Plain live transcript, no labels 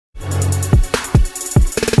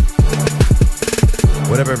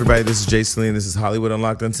What up, everybody? This is Jay Celine. This is Hollywood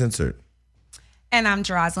Unlocked Uncensored. And I'm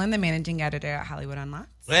Jocelyn, the managing editor at Hollywood Unlocked.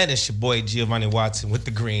 And it's your boy Giovanni Watson with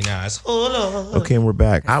the green eyes. Hold on. Okay, and we're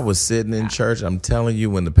back. I was sitting in church. I'm telling you,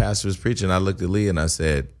 when the pastor was preaching, I looked at Lee and I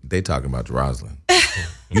said, they talking about Rosalind.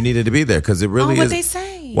 You needed to be there because it really is. What they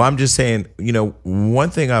say? Well, I'm just saying, one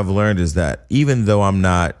thing I've learned is that even though I'm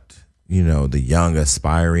not, the young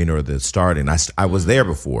aspiring or the starting, I was there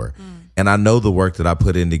before. And I know the work that I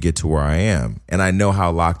put in to get to where I am. And I know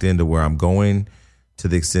how locked into where I'm going, to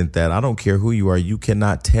the extent that I don't care who you are. You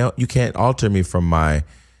can't alter me from my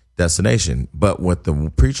destination. But what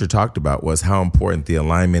the preacher talked about was how important the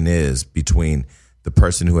alignment is between the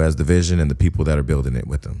person who has the vision and the people that are building it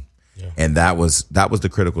with them. Yeah. And that was the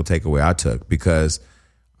critical takeaway I took, because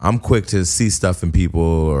I'm quick to see stuff in people,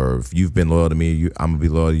 or if you've been loyal to me, I'm gonna be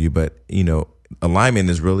loyal to you. But alignment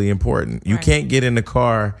is really important. You can't get in the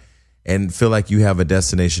car and feel like you have a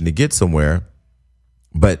destination to get somewhere,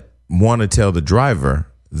 but want to tell the driver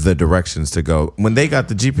the directions to go when they got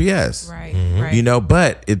the GPS. Right. Right.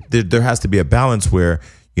 But there has to be a balance where,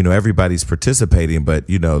 everybody's participating, but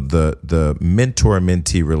the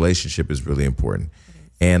mentor-mentee relationship is really important.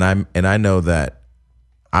 And I know that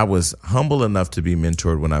I was humble enough to be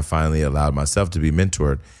mentored when I finally allowed myself to be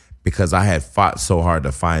mentored, because I had fought so hard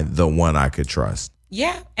to find the one I could trust.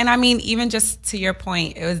 Yeah. And I mean, even just to your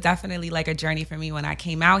point, it was definitely like a journey for me when I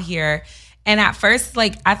came out here. And at first,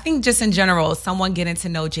 I think just in general, someone getting to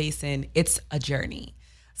know Jason, it's a journey.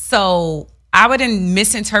 So I wouldn't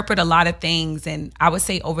misinterpret a lot of things. And I would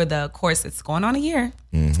say over the course, it's going on a year.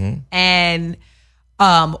 Mm-hmm. And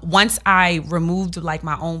once I removed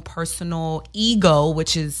my own personal ego,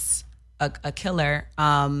 which is a killer,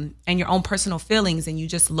 and your own personal feelings, and you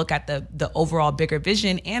just look at the overall bigger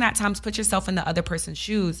vision, and at times put yourself in the other person's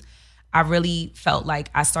shoes, I really felt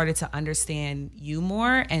like I started to understand you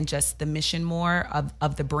more and just the mission more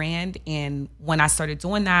of the brand. And when I started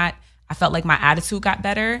doing that, I felt like my attitude got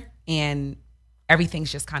better, and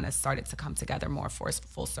everything's just kind of started to come together more for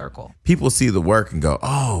full circle. People see the work and go,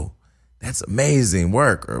 oh, that's amazing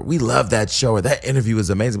work, or we love that show, or that interview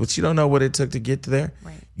is amazing, but you don't know what it took to get to there.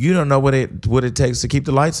 Right. You don't know what it takes to keep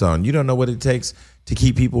the lights on. You don't know what it takes to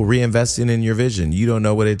keep people reinvesting in your vision. You don't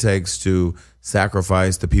know what it takes to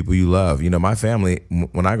sacrifice the people you love. My family,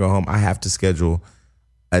 when I go home, I have to schedule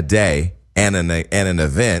a day and an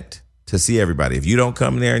event to see everybody. If you don't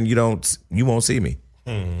come there and you won't see me.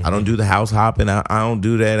 Mm-hmm. I don't do the house hopping. I don't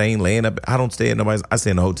do that. I ain't laying up. I don't stay at nobody's. I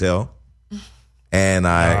stay in a hotel. And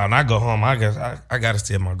when I go home, I guess I got to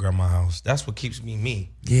stay at my grandma's house. That's what keeps me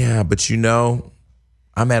me. Yeah, but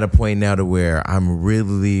I'm at a point now to where I'm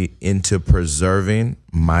really into preserving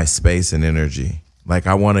my space and energy.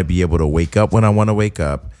 I want to be able to wake up when I want to wake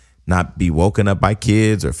up, not be woken up by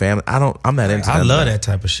kids or family. I'm not into that. I love that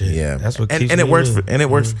type of shit. Yeah, that's what keeps and me it works. real. It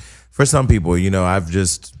works for some people.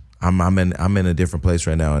 I'm in a different place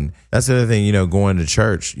right now, and that's the other thing. Going to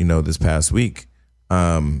church, this past week,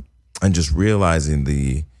 and just realizing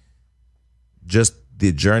the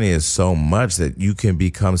journey is so much that you can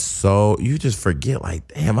become you just forget,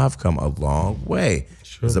 damn, I've come a long way.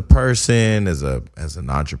 Sure. As a person, as an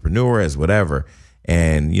entrepreneur, as whatever.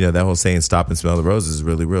 And that whole saying, stop and smell the roses, is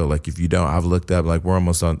really real. If you don't, I've looked up, we're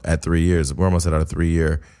almost at 3 years. We're almost at our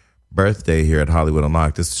 3-year birthday here at Hollywood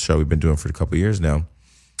Unlocked. This show we've been doing for a couple of years now.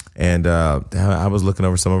 And I was looking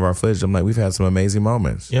over some of our footage. I'm like, we've had some amazing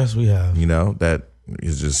moments. Yes, we have. That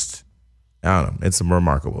is just, I don't know, it's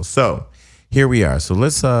remarkable. So here we are. So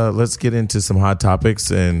let's get into some hot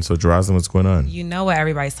topics. And so, Jocelyn, what's going on? You know what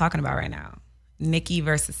everybody's talking about right now. Nicki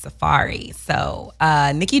versus Safaree. So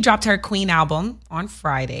Nicki dropped her Queen album on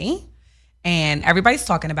Friday, and everybody's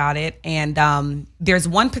talking about it. And there's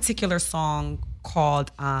one particular song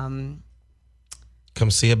called Come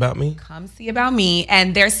See About Me. Come See About Me.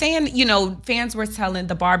 And they're saying, fans were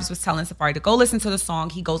the Barbs was telling Safaree to go listen to the song.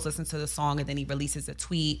 He goes listen to the song, and then he releases a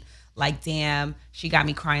tweet damn, she got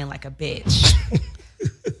me crying like a bitch.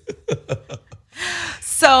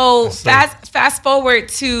 So fast forward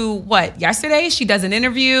to yesterday, she does an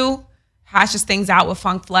interview, hashes things out with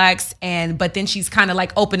Funk Flex, but then she's kind of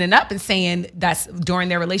opening up and saying that's during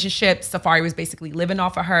their relationship, Safaree was basically living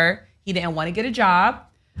off of her. He didn't want to get a job.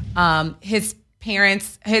 His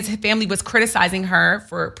family was criticizing her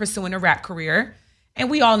for pursuing a rap career. And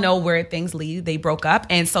we all know where things lead. They broke up.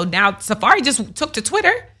 And so now Safaree just took to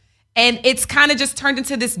Twitter, and it's kind of just turned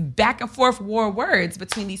into this back and forth war of words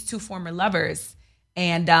between these two former lovers.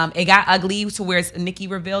 And it got ugly to where Nicki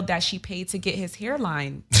revealed that she paid to get his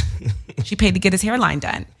hairline. She paid to get his hairline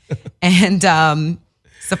done. And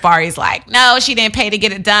Safaree's like, no, she didn't pay to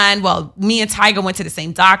get it done. Well, me and Tyga went to the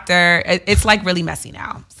same doctor. It's really messy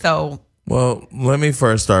now. So Well, let me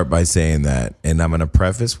first start by saying that, and I'm going to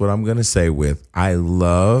preface what I'm going to say with, I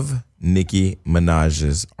love Nicki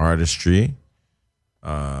Minaj's artistry.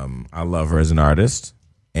 I love her as an artist.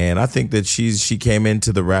 And I think that she came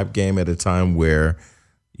into the rap game at a time where,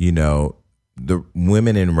 you know, the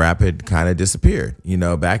women in rap had kind of disappeared. You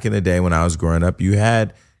know, back in the day when I was growing up, you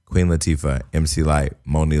had Queen Latifah, MC Lyte,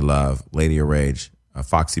 Moni Love, Lady of Rage,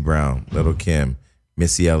 Foxy Brown, Little Kim,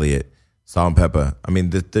 Missy Elliott, Salt and Pepper. I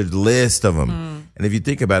mean, the list of them. And if you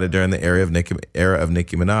think about it, during the era of Nicki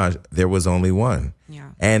Minaj, there was only one.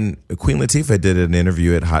 Yeah. And Queen Latifah did an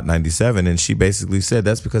interview at Hot 97, and she basically said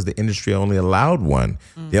that's because the industry only allowed one.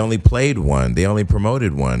 They only played one. They only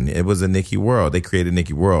promoted one. It was a Nicki world. They created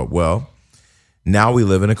Nicki world. Well, now we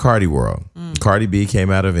live in a Cardi world. Cardi B came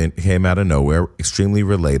out of nowhere, extremely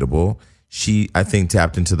relatable. She, I think,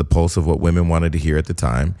 tapped into the pulse of what women wanted to hear at the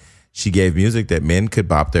time. She gave music that men could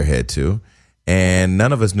bop their head to. And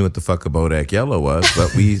none of us knew what the fuck a Bodak Yellow was,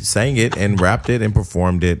 but we sang it and rapped it and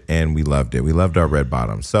performed it, and we loved it. We loved our red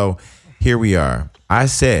bottoms. So here we are. I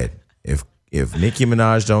said, if Nicki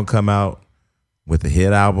Minaj don't come out with a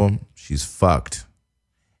hit album, she's fucked.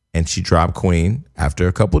 And she dropped Queen after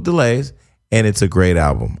a couple delays, and it's a great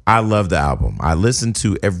album. I love the album. I listened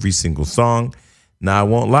to every single song. Now, I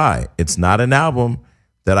won't lie. It's not an album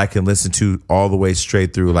that I can listen to all the way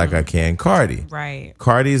straight through like I can Cardi. Right.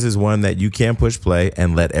 Cardi's is one that you can push play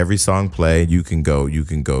and let every song play. You can go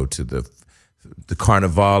to the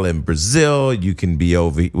Carnival in Brazil. You can be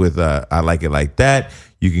over with I Like It Like That.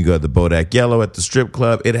 You can go to the Bodak Yellow at the strip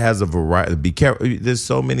club. It has a variety. Be careful. There's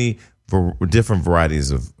so many different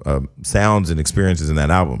varieties of sounds and experiences in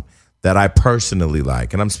that album that I personally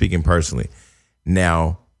like, and I'm speaking personally.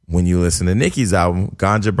 Now, when you listen to Nicki's album,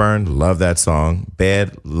 Ganja Burn, love that song.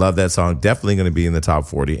 Bad, love that song. Definitely going to be in the top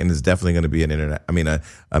 40, and it's definitely going to be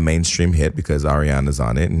a mainstream hit because Ariana's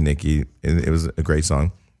on it, and Nicki, it was a great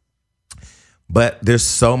song. But there's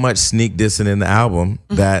so much sneak dissing in the album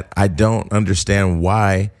that I don't understand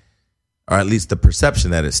why, or at least the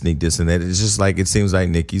perception that it's sneak dissing, that it's just like, it seems like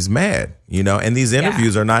Nicki's mad, you know? And these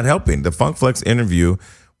interviews are not helping. The Funk Flex interview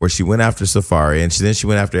where she went after Safari, and then she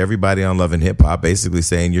went after everybody on Love and Hip Hop, basically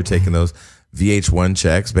saying you're taking those VH1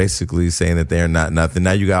 checks, basically saying that they're not nothing.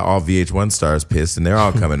 Now you got all VH1 stars pissed, and they're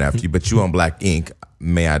all coming after you, but you on Black Ink.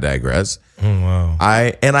 May I digress? Wow.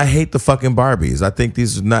 I hate the fucking Barbies. I think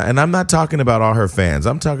these are not, and I'm not talking about all her fans.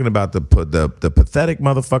 I'm talking about the pathetic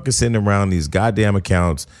motherfuckers sitting around these goddamn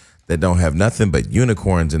accounts that don't have nothing but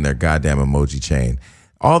unicorns in their goddamn emoji chain.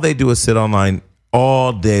 All they do is sit online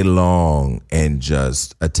all day long and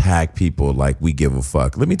just attack people like we give a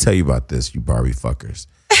fuck. Let me tell you about this, you Barbie fuckers.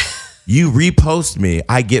 You repost me,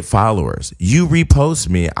 I get followers. You repost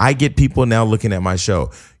me, I get people now looking at my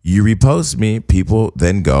show. You repost me, people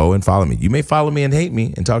then go and follow me. You may follow me and hate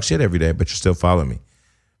me and talk shit every day, but you're still following me.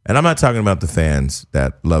 And I'm not talking about the fans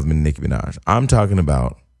that love me, Nicki Minaj. I'm talking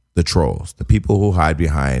about the trolls, the people who hide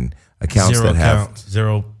behind accounts Zero that have account,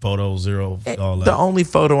 zero photos, zero all that. The only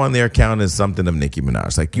photo on their account is something of Nicki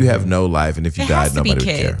Minaj. Like, you have no life, and if you died, nobody would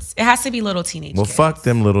care. It has to be little teenage Well, kids. fuck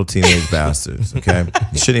them little teenage bastards, okay?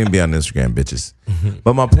 You shouldn't even be on Instagram, bitches.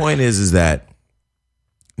 But my point is that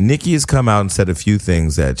Nicki has come out and said a few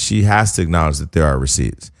things that she has to acknowledge that there are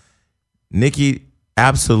receipts. Nicki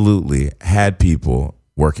absolutely had people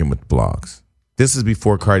working with blogs. This is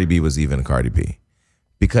before Cardi B was even Cardi B,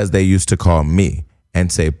 because they used to call me and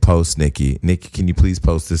say, post Nicki. Nicki, can you please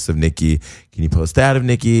post this of Nicki? Can you post that of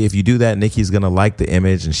Nicki? If you do that, Nicki's going to like the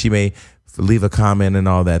image, and she may leave a comment and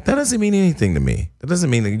all that. That doesn't mean anything to me. That doesn't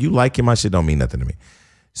mean that you liking my shit don't mean nothing to me.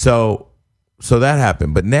 So that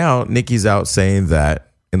happened. But now Nicki's out saying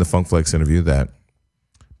that in the Funk Flex interview that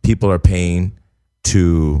people are paying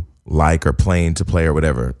to like or paying to play or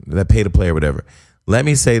whatever, that pay to play or whatever. Let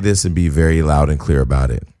me say this and be very loud and clear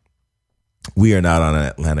about it. We are not on an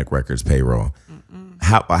Atlantic Records payroll.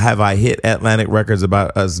 Have I hit Atlantic Records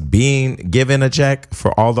about us being given a check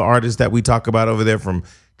for all the artists that we talk about over there, from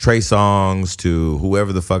Trey Songz to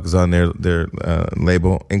whoever the fuck is on their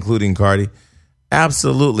label, including Cardi?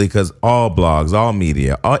 Absolutely, because all blogs, all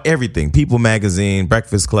media, everything, People Magazine,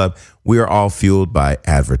 Breakfast Club, we are all fueled by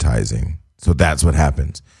advertising. So that's what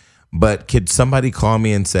happens. But could somebody call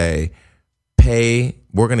me and say,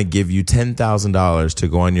 we're going to give you $10,000 to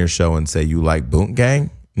go on your show and say you like Boonk Gang?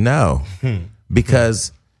 No.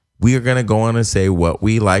 Because we are going to go on and say what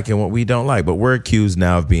we like and what we don't like. But we're accused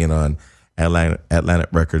now of being on Atlantic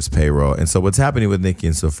Records payroll. And so what's happening with Nicki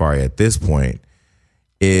and Safari at this point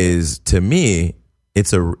is, to me,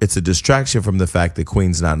 it's a distraction from the fact that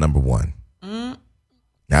Queen's not number one. Now,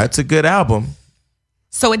 it's a good album.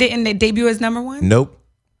 So it didn't debut as number one? Nope.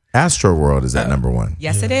 Astro World is at number one.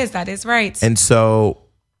 Yes, it is. That is right. And so,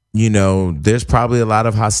 there's probably a lot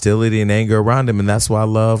of hostility and anger around him. And that's why I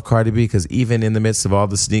love Cardi B, because even in the midst of all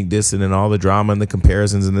the sneak dissing and all the drama and the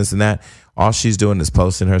comparisons and this and that, all she's doing is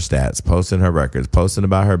posting her stats, posting her records, posting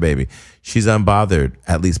about her baby. She's unbothered,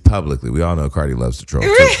 at least publicly. We all know Cardi loves to troll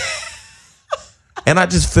too. And I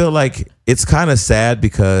just feel like it's kind of sad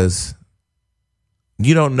because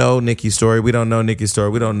you don't know Nicki's story. We don't know Nicki's story.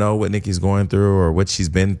 We don't know what Nicki's going through or what she's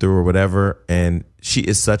been through or whatever. And she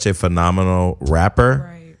is such a phenomenal rapper.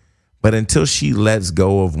 Right. But until she lets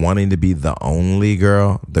go of wanting to be the only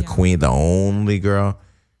girl, the queen, the only girl,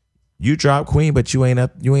 you drop queen, but you ain't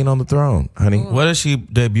on the throne, honey. Ooh. Where does she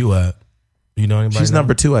debut at? You know anybody? She's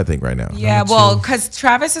number 2, I think, right now. Yeah, well, because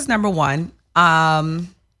Travis is number 1. And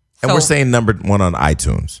we're saying number 1 on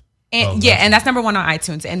iTunes. And and that's number 1 on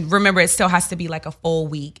iTunes. And remember, it still has to be like a full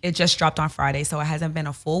week. It just dropped on Friday, so it hasn't been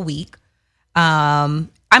a full week. I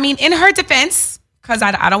mean, in her defense, because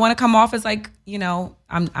I don't want to come off as like,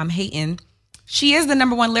 I'm hating. She is the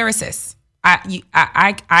number 1 lyricist.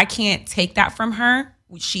 I can't take that from her.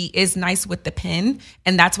 She is nice with the pen,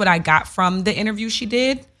 and that's what I got from the interview she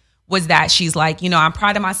did. Was that she's like, I'm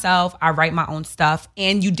proud of myself. I write my own stuff.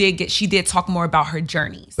 And she did talk more about her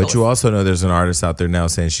journey. But you also know there's an artist out there now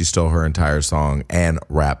saying she stole her entire song and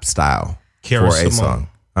rap style for a song.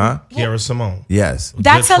 Huh? Kiara Simone. Yes.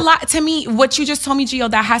 That's a lot to me. What you just told me, Gio,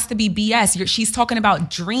 that has to be BS. She's talking about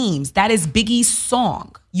Dreams. That is Biggie's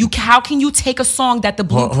song. How can you take a song that the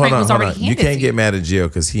blueprint was already handed to you? You can't get mad at Gio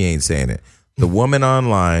because he ain't saying it. The woman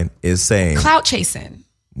online is saying clout chasing.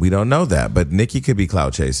 We don't know that, but Nicki could be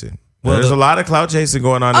clout chasing. Well, there's a lot of clout chasing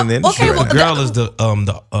going on in the industry. Okay, the girl is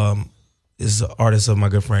the artist of my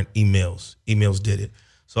good friend Emails. Emails did it.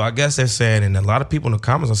 So I guess they're saying, and a lot of people in the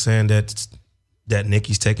comments are saying that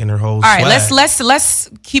Nicki's taking her whole. All right, let's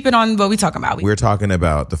keep it on what we're talking about. We're talking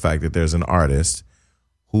about the fact that there's an artist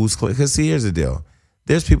because see, here's the deal.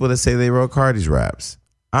 There's people that say they wrote Cardi's raps.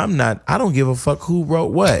 I don't give a fuck who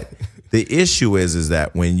wrote what. The issue is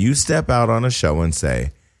that when you step out on a show and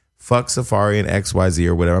say, fuck Safari and XYZ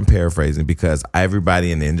or whatever, I'm paraphrasing because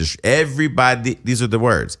everybody in the industry, these are the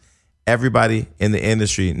words, everybody in the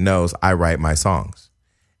industry knows I write my songs.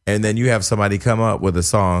 And then you have somebody come up with a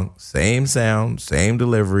song, same sound, same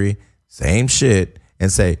delivery, same shit,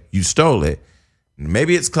 and say, you stole it.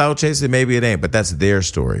 Maybe it's clout chasing, maybe it ain't, but that's their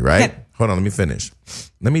story, right? Hold on, let me finish.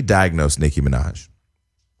 Let me diagnose Nicki Minaj.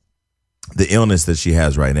 The illness that she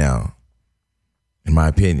has right now, in my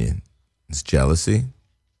opinion, is jealousy,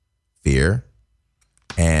 fear,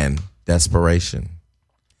 and desperation.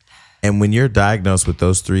 And when you're diagnosed with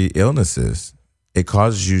those 3 illnesses, it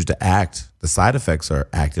causes you to act. The side effects are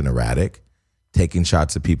acting erratic, taking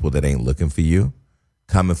shots at people that ain't looking for you,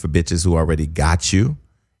 coming for bitches who already got you,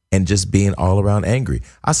 and just being all around angry.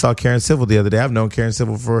 I saw Karen Civil the other day. I've known Karen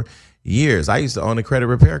Civil for years. I used to own a credit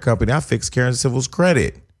repair company. I fixed Karen Civil's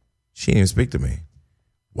credit. She didn't even speak to me.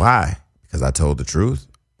 Why? Because I told the truth.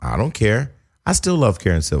 I don't care. I still love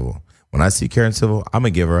Karen Civil. When I see Karen Civil, I'm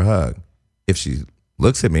going to give her a hug if she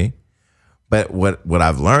looks at me. But what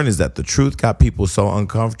I've learned is that the truth got people so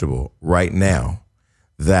uncomfortable right now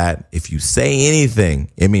that if you say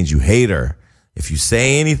anything, it means you hate her. If you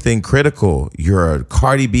say anything critical, you're a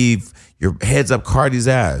Cardi B, your heads up Cardi's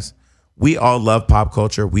ass. We all love pop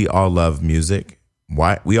culture. We all love music.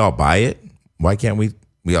 Why? We all buy it. Why can't we?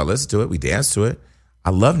 We all listen to it. We dance to it. I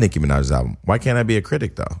love Nicki Minaj's album. Why can't I be a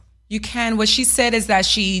critic though? You can. What she said is that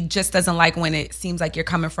she just doesn't like when it seems like you're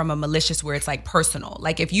coming from a malicious where it's like personal.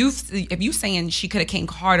 Like if you saying she could have came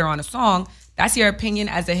harder on a song, that's your opinion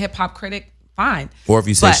as a hip hop critic, fine. Or if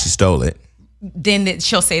you say she stole it, then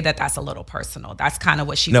she'll say that that's a little personal. That's kind of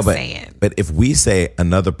what she was saying. But if we say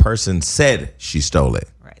another person said she stole it,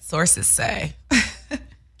 right? Sources say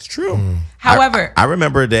it's true. However, I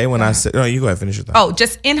remember a day when I said, "No, you go ahead, finish your thought." Oh,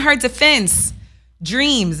 just in her defense,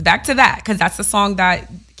 Dreams. Back to that because that's the song that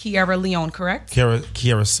Kiara Leone, correct?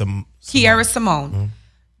 Kiara Simone. Mm-hmm.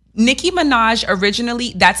 Nicki Minaj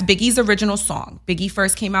originally, that's Biggie's original song. Biggie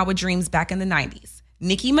first came out with Dreams back in the 90s.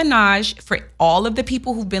 Nicki Minaj, for all of the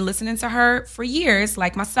people who've been listening to her for years,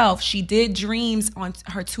 like myself, she did Dreams on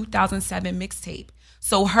her 2007 mixtape.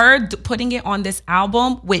 So her putting it on this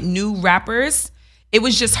album with new rappers, it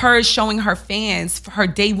was just her showing her fans, her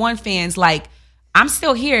day one fans, like, I'm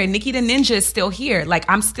still here. Nicki the Ninja is still here. Like,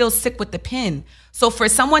 I'm still sick with the pen. So for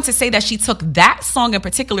someone to say that she took that song in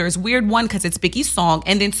particular is weird, one, because it's Biggie's song.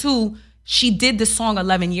 And then two, she did the song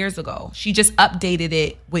 11 years ago. She just updated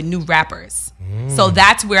it with new rappers. So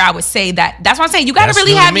that's where I would say that. That's what I'm saying. You got to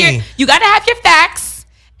really have you got to have your facts.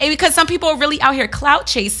 And because some people are really out here clout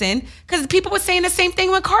chasing, because people were saying the same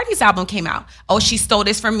thing when Cardi's album came out. Oh, she stole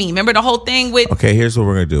this from me. Remember the whole thing with... Okay, here's what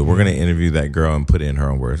we're going to do. We're going to interview that girl and put it in her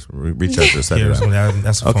own words. Reach out to her, set it up.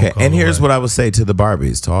 That's a phone Okay, call and here's away. what I would say to the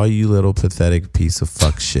Barbies, to all you little pathetic piece of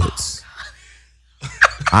fuck shits.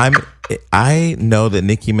 I know that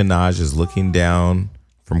Nicki Minaj is looking down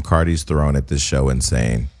from Cardi's throne at this show and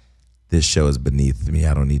saying, this show is beneath me.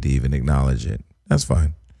 I don't need to even acknowledge it. That's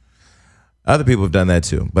fine. Other people have done that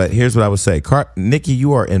too. But here's what I would say. Nicki,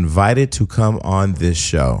 you are invited to come on this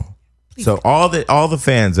show. Please. So all the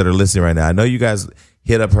fans that are listening right now, I know you guys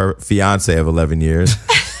hit up her fiance of 11 years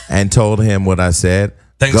and told him what I said.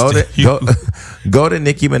 Thanks go to you. go to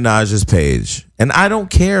Nicki Minaj's page. And I don't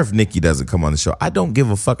care if Nicki doesn't come on the show. I don't give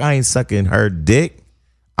a fuck. I ain't sucking her dick.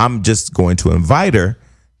 I'm just going to invite her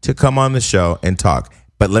to come on the show and talk.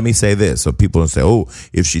 But let me say this, so people don't say, oh,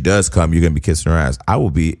 if she does come, you're going to be kissing her ass. I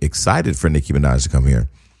will be excited for Nicki Minaj to come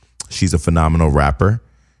here. She's a phenomenal rapper.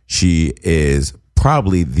 She is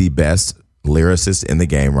probably the best lyricist in the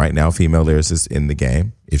game right now, female lyricist in the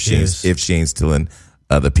game, if she ain't stealing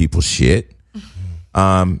other people's shit.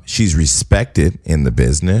 She's respected in the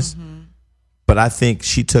business. But I think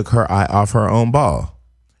she took her eye off her own ball.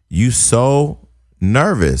 You so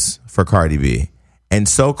nervous for Cardi B. And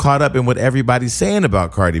so caught up in what everybody's saying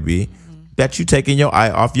about Cardi B that you taking your eye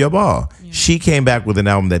off your ball. Yeah. She came back with an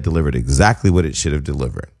album that delivered exactly what it should have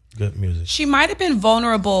delivered. Good music. She might have been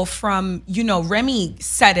vulnerable from, Remy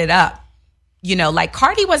set it up. Like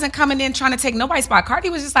Cardi wasn't coming in trying to take nobody's spot. Cardi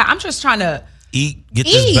was just like, I'm just trying to get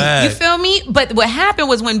this bag. You feel me? But what happened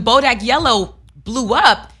was when Bodak Yellow blew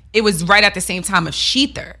up, it was right at the same time of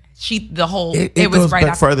Sheether. It was goes right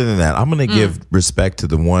back further than that. I'm going to give respect to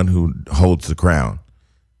the one who holds the crown,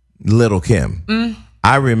 Lil' Kim.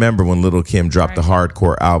 I remember when Lil' Kim dropped the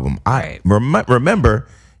Hardcore album. I remember,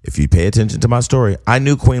 if you pay attention to my story, I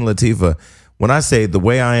knew Queen Latifah. When I say the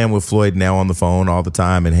way I am with Floyd now on the phone all the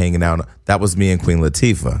time and hanging out, that was me and Queen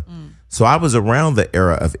Latifah. So I was around the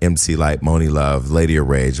era of MC Lyte, Moni Love, Lady of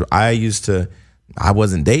Rage. I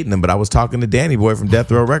wasn't dating them, but I was talking to Danny Boy from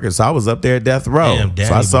Death Row Records. So I was up there at Death Row. Damn,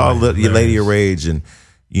 so I saw Boy, Lady of Rage and,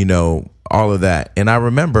 all of that. And I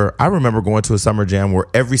remember going to a summer jam where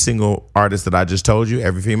every single artist that I just told you,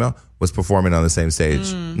 every female, was performing on the same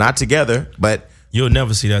stage. Not together, but... You'll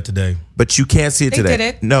never see that today. But you can't see it today. They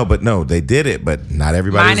did it. No, they did it, but not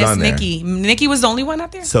everybody was on there. Nicki. Nicki was the only one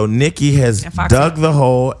out there? So Nicki has dug the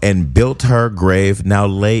hole and built her grave. Now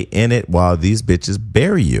lay in it while these bitches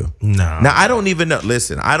bury you. No. Now, I don't even know.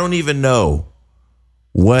 Listen, I don't even know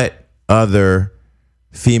what other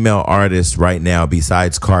female artist right now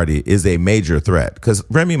besides Cardi is a major threat. Because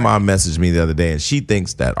Remy Ma messaged me the other day and she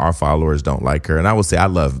thinks that our followers don't like her. And I will say I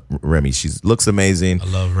love Remy. She looks amazing. I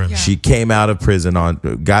love Remy. Yeah. She came out of prison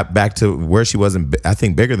got back to where she wasn't, I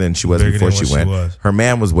think bigger than she was before she went. Her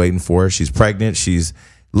man was waiting for her. She's pregnant.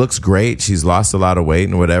 Looks great. She's lost a lot of weight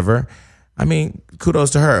and whatever. I mean, kudos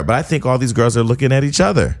to her. But I think all these girls are looking at each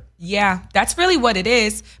other. Yeah, that's really what it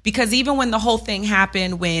is. Because even when the whole thing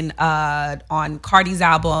happened, when on Cardi's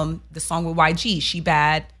album, the song with YG, She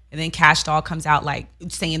Bad, and then Cash Doll comes out like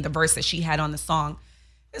saying the verse that she had on the song.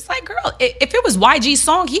 It's like, girl, if it was YG's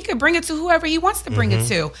song, he could bring it to whoever he wants to bring it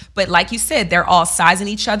to. But like you said, they're all sizing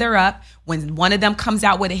each other up. When one of them comes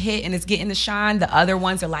out with a hit and it's getting the shine, the other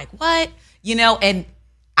ones are like, what? And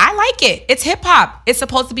I like it. It's hip hop. It's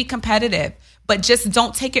supposed to be competitive. But just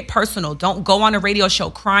don't take it personal. Don't go on a radio show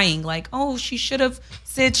crying like, oh, she should have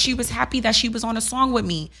said she was happy that she was on a song with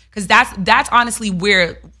me. Because that's honestly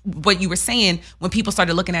where what you were saying when people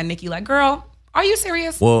started looking at Nicki like, girl, are you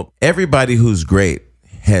serious? Well, everybody who's great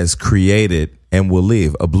has created and will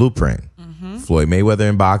leave a blueprint. Floyd Mayweather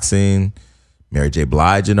in boxing, Mary J.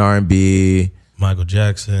 Blige in R&B, Michael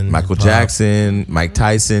Jackson, Mike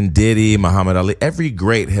Tyson, Diddy, Muhammad Ali. Every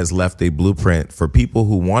great has left a blueprint for people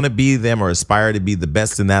who want to be them or aspire to be the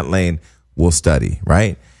best in that lane will study,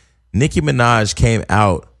 right? Nicki Minaj came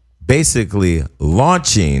out basically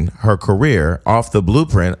launching her career off the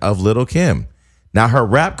blueprint of Lil' Kim. Now, her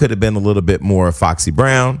rap could have been a little bit more Foxy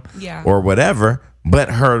Brown or whatever, but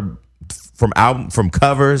her from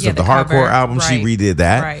covers of the hardcore album, she redid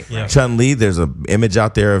that. Right. Chun-Li, there's an image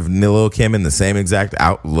out there of Lil' Kim in the same exact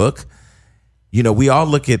outlook. We all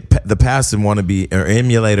look at the past and want to be or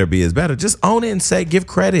emulate or be as better. Just own it and say, give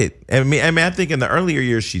credit. I think in the earlier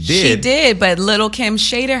years she did. She did, but Lil' Kim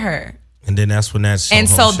shaded her. And then that's when that's and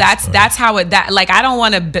so that's how it like I don't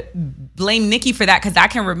want to blame Nicki for that because I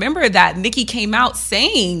can remember that Nicki came out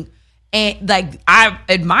saying and like I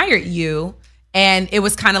admired you. And it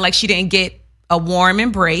was kind of like she didn't get a warm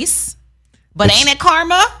embrace. But ain't it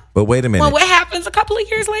karma? But wait a minute. Well, what happens a couple of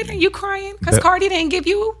years later? You crying because Cardi didn't give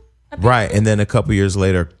you a big Right. And then a couple years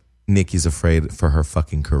later, Nicki's afraid for her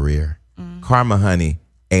fucking career. Karma, honey,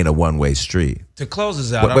 ain't a one-way street. To close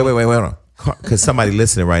this out, Wait on. Because somebody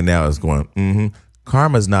listening right now is going,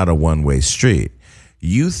 Karma's not a one-way street.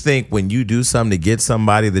 You think when you do something to get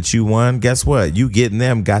somebody that you won, guess what? You getting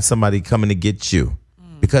them got somebody coming to get you.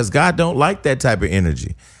 Because God don't like that type of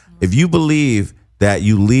energy. If you believe that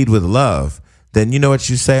you lead with love, then you know what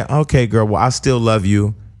you say? Okay, girl, well, I still love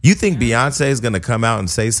you. You think Beyonce is going to come out and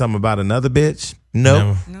say something about another bitch?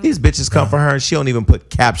 Nope. No. These bitches come for her and she don't even put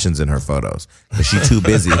captions in her photos because she too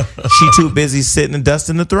busy. She too busy sitting and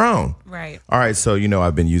dusting the throne. Right. All right, so you know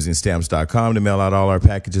I've been using stamps.com to mail out all our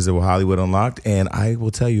packages that were Hollywood Unlocked, and I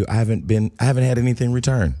will tell you I haven't had anything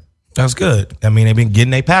returned. That's good. I mean, they've been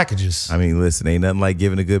getting their packages. I mean, listen, ain't nothing like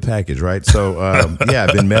giving a good package, right? So, yeah,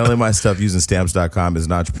 I've been mailing my stuff using stamps.com. As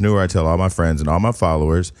an entrepreneur, I tell all my friends and all my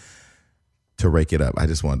followers to rake it up. I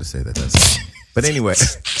just wanted to say that. That's all. But anyway,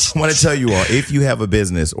 I want to tell you all, if you have a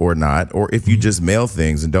business or not, or if you just mail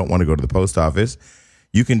things and don't want to go to the post office,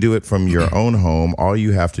 you can do it from your own home. All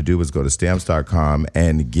you have to do is go to stamps.com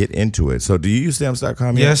and get into it. So do you use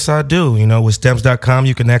stamps.com yet? Yes, I do. You know, with stamps.com,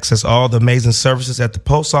 you can access all the amazing services at the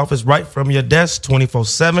post office right from your desk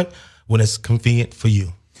 24/7 when it's convenient for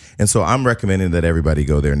you. And so I'm recommending that everybody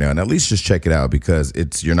go there now and at least just check it out because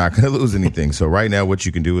you're not going to lose anything. So right now what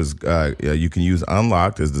you can do is you can use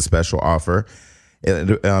Unlocked as the special offer.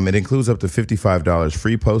 It includes up to $55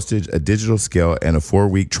 free postage, a digital scale, and a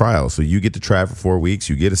 4-week trial. So you get to try for 4 weeks.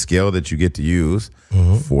 You get a scale that you get to use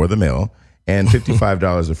for the mail and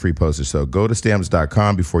 $55 of free postage. So go to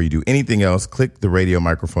stamps.com before you do anything else. Click the radio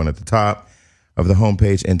microphone at the top of the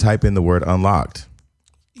homepage and type in the word Unlocked.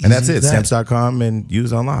 And that's it, stamps.com and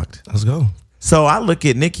use Unlocked. Let's go. So I look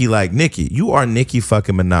at Nicki like, Nicki, you are Nicki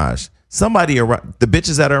fucking Minaj. Somebody around, the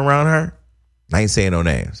bitches that are around her, I ain't saying no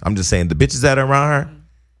names. I'm just saying the bitches that are around her,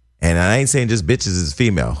 and I ain't saying just bitches as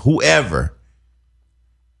female. Whoever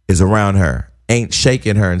is around her ain't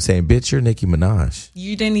shaking her and saying, bitch, you're Nicki Minaj.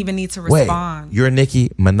 You didn't even need to respond. Wait, you're Nicki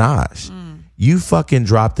Minaj. You fucking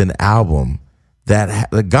dropped an album that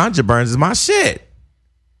the Ganja Burns is my shit.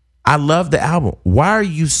 I love the album. Why are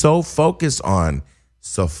you so focused on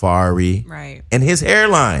Safari and his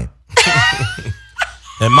hairline?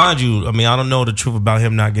 And mind you, I mean, I don't know the truth about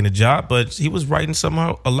him not getting a job, but he was writing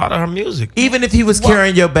a lot of her music. Even if he was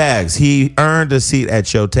carrying your bags, he earned a seat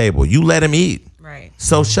at your table. You let him eat. Right.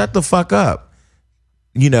 So shut the fuck up.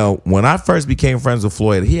 You know, when I first became friends with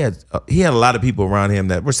Floyd, he had a lot of people around him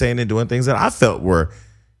that were saying and doing things that I felt were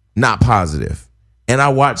not positive. And I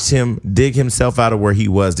watched him dig himself out of where he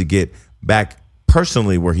was to get back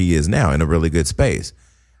personally where he is now in a really good space.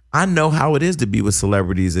 I know how it is to be with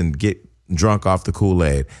celebrities and get drunk off the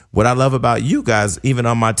Kool-Aid. What I love about you guys, even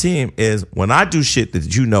on my team, is when I do shit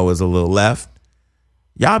that you know is a little left,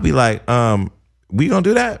 y'all be like, we gonna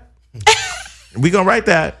do that? We gonna write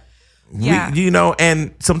that? Yeah. You know,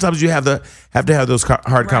 and sometimes you have to have those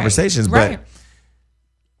hard conversations, but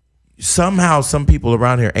somehow some people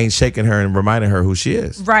around here ain't shaking her and reminding her who she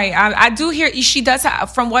is. Right. I do hear she does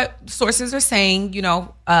have, from what sources are saying, you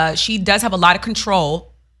know, she does have a lot of control,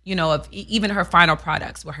 you know, of even her final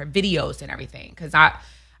products with her videos and everything. Because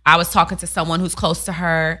I was talking to someone who's close to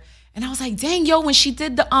her and I was like, dang, yo, when she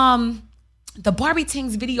did the Barbie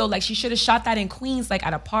Tings video, like she should have shot that in Queens, like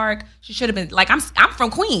at a park. She should have been like, I'm from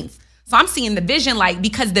Queens. So I'm seeing the vision, like,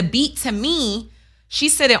 because the beat to me, she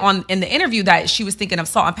said it in the interview that she was thinking of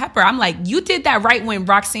Salt and Pepper. I'm like, you did that right when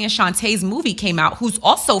Roxanne Shantae's movie came out, who's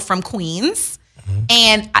also from Queens.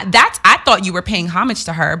 And I thought you were paying homage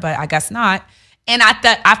to her, but I guess not. And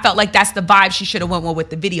I felt like that's the vibe she should have went with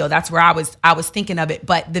the video. That's where I was thinking of it.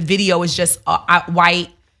 But the video is just white,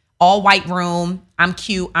 all white room. I'm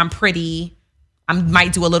cute. I'm pretty. I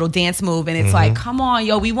might do a little dance move. And it's like, come on,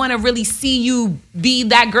 yo, we want to really see you be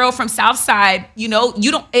that girl from Southside. You know,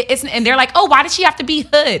 you don't, and they're like, oh, why did she have to be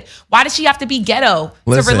hood? Why did she have to be ghetto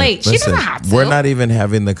to relate? She doesn't have to. We're not even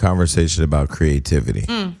having the conversation about creativity.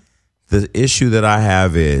 The issue that I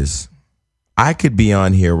have is I could be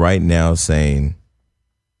on here right now saying,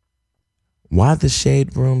 why the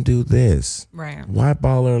Shade Room do this? Right. Why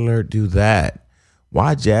Baller Alert do that?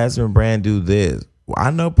 Why Jasmine Brand do this? I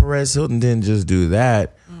know Perez Hilton didn't just do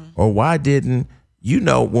that. Or why didn't, you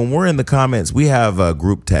know, when we're in the comments, we have a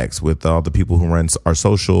group text with all the people who run our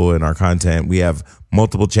social and our content. We have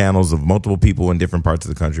multiple channels of multiple people in different parts of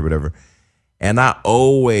the country, whatever. And I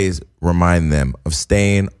always remind them of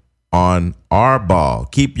staying on our ball.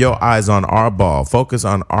 Keep your eyes on our ball. Focus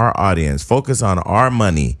on our audience. Focus on our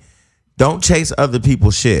money. Don't chase other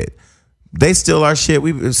people's shit. They steal our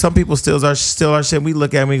shit. Some people steal our shit. We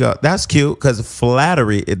look at them and we go, that's cute, because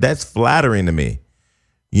flattery, that's flattering to me.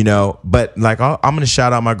 You know, but like I'm going to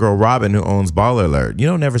shout out my girl Robin, who owns Baller Alert. You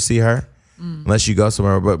don't never see her unless you go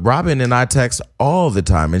somewhere. But Robin and I text all the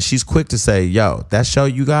time, and she's quick to say, yo, that show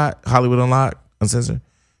you got, Hollywood Unlocked, Uncensored,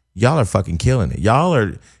 y'all are fucking killing it. Y'all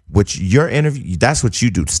are, your interview, that's what you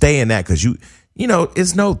do. Stay in that, because you know,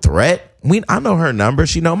 it's no threat. I know her numbers.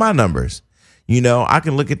 She know my numbers. You know, I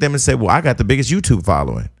can look at them and say, well, I got the biggest YouTube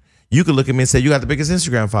following. You could look at me and say, you got the biggest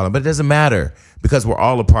Instagram following. But it doesn't matter, because we're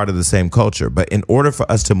all a part of the same culture. But in order for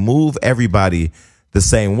us to move everybody the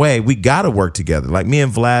same way, we got to work together. Like me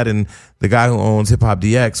and Vlad and the guy who owns Hip Hop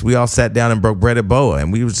DX, we all sat down and broke bread at BOA.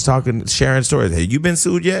 And we was talking, sharing stories. Hey, you been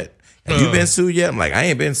sued yet? Have you been sued yet? I'm like, I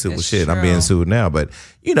ain't been sued. Well, shit, I'm being sued now. But,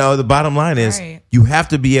 you know, the bottom line is you have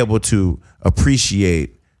to be able to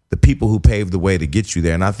appreciate the people who paved the way to get you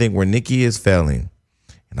there. And I think where Nicki is failing,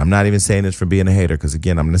 and I'm not even saying this from being a hater, because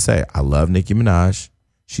again, I'm going to say, I love Nicki Minaj.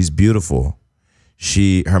 She's beautiful.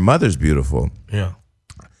 Her mother's beautiful. Yeah.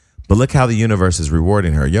 But look how the universe is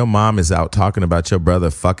rewarding her. Your mom is out talking about your brother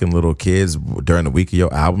fucking little kids during the week of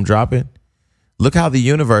your album dropping. Look how the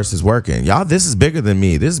universe is working. Y'all, this is bigger than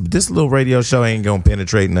me. This little radio show ain't going to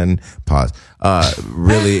penetrate nothing,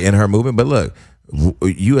 really in her movement. But look,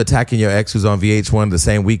 you attacking your ex who's on VH1 the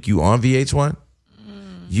same week you on VH1?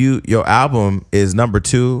 Your album is number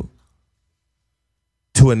 2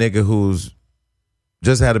 to a nigga who's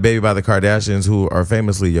just had a baby by the Kardashians, who are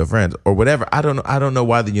famously your friends or whatever. I don't know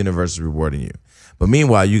why the universe is rewarding you. But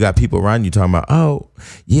meanwhile, you got people around you talking about, oh,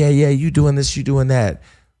 yeah, you doing this, you doing that.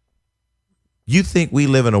 You think we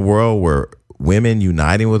live in a world where women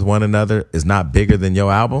uniting with one another is not bigger than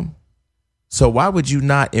your album? So why would you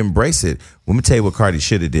not embrace it? Let me tell you what Cardi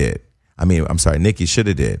should have did. Nicki should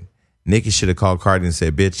have did. Nicki should have called Cardi and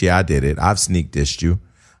said, bitch, yeah, I did it. I've sneak dissed you.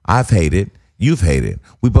 I've hated. You've hated.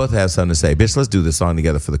 We both have something to say. Bitch, let's do this song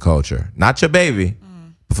together for the culture. Not your baby,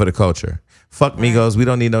 but for the culture. Fuck Migos. We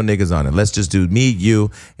don't need no niggas on it. Let's just do me,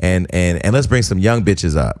 you, and let's bring some young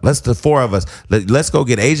bitches up. The 4 of us. Let's go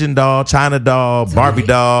get Asian doll, China doll, Barbie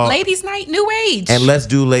doll. Ladies' night, new age. And let's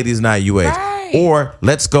do Ladies' Night, new age. Right. Or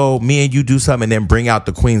let's go, me and you do something and then bring out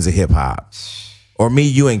the queens of hip hop. Or me,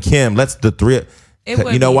 you, and Kim. Let's the 3.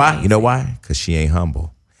 You know why? Amazing. You know why? Because she ain't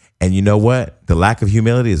humble. And you know what? The lack of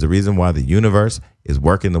humility is the reason why the universe is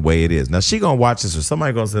working the way it is. Now, she going to watch this, or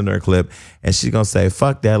somebody going to send her a clip, and she's going to say,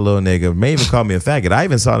 fuck that little nigga. May even call me a faggot. I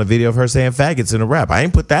even saw a video of her saying faggots in a rap. I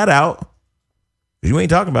ain't put that out. You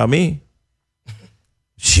ain't talking about me.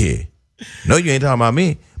 Shit. No, you ain't talking about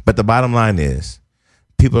me. But the bottom line is,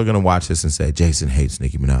 people are going to watch this and say, Jason hates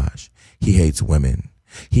Nicki Minaj. He hates women.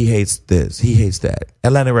 He hates this. He hates that.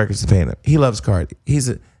 Atlantic Records is paying him. He loves Cardi.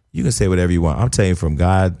 You can say whatever you want. I'm telling you,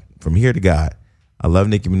 from here to God, I love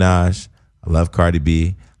Nicki Minaj. I love Cardi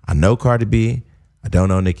B. I know Cardi B. I don't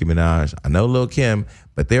know Nicki Minaj. I know Lil Kim.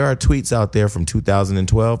 But there are tweets out there from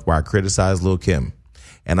 2012 where I criticized Lil Kim.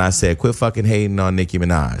 And I said, quit fucking hating on Nicki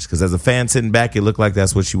Minaj. Because as a fan sitting back, it looked like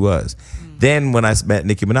that's what she was. Then when I met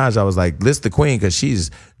Nicki Minaj, I was like, list the queen, because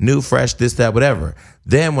she's new, fresh, this, that, whatever.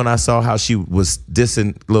 Then when I saw how she was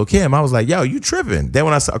dissing Lil Kim, I was like, yo, you tripping. Then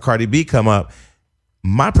when I saw Cardi B come up,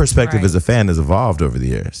 my perspective as a fan has evolved over the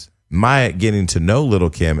years. My getting to know Lil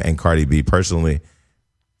Kim and Cardi B personally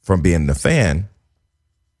from being a fan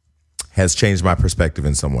has changed my perspective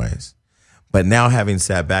in some ways. But now, having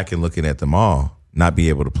sat back and looking at them all, not be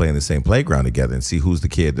able to play in the same playground together and see who's the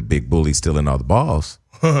kid, the big bully stealing all the balls,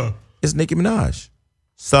 it's Nicki Minaj.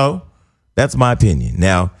 So that's my opinion.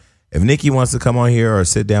 Now, if Nicki wants to come on here or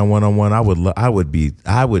sit down one-on-one, I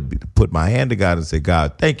would put my hand to God and say,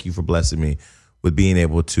 God, thank you for blessing me with being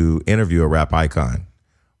able to interview a rap icon.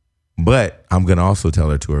 But I'm going to also tell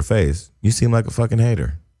her to her face, you seem like a fucking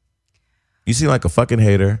hater. You seem like a fucking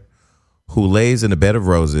hater who lays in a bed of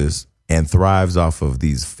roses and thrives off of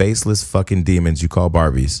these faceless fucking demons you call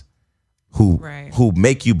Barbies who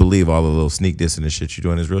make you believe all the little sneak dissing and shit you're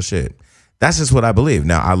doing is real shit. That's just what I believe.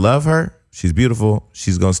 Now, I love her. She's beautiful.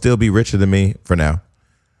 She's going to still be richer than me for now.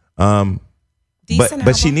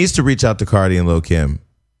 But she needs to reach out to Cardi and Lil Kim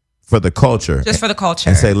for the culture. Just for the culture.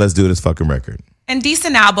 And say, let's do this fucking record. And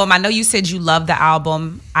decent album. I know you said you love the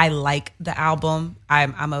album. I like the album.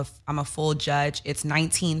 I'm a full judge. It's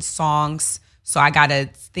 19 songs. So I got to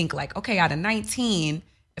think like, okay, out of 19,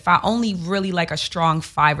 if I only really like a strong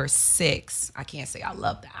 5 or 6, I can't say I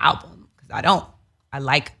love the album, because I don't. I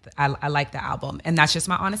like the album. And that's just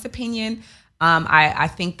my honest opinion. I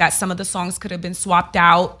think that some of the songs could have been swapped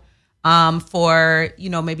out for,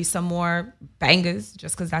 maybe some more bangers,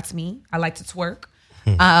 just because that's me. I like to twerk.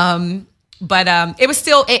 But it was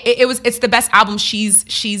still it's the best album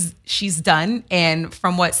she's done. And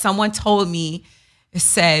from what someone told me, it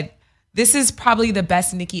said, this is probably the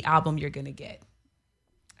best Nicki album you're gonna get.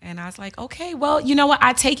 And I was like, okay, well, you know what?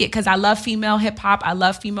 I take it because I love female hip hop. I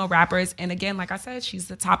love female rappers. And again, like I said, she's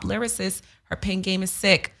the top lyricist. Her pen game is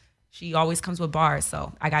sick. She always comes with bars.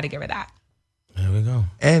 So I got to give her that. There we go.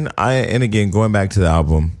 And again, going back to the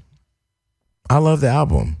album, I love the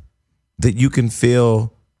album. That you can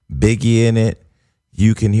feel Biggie in it.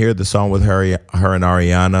 You can hear the song with her and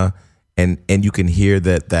Ariana. And you can hear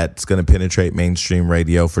that's going to penetrate mainstream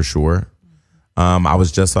radio for sure. I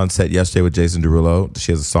was just on set yesterday with Jason Derulo.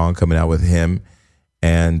 She has a song coming out with him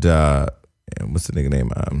and what's the nigga name?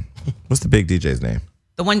 What's the big DJ's name?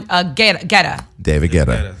 The one Guetta. David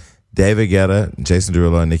Guetta. David Guetta, Jason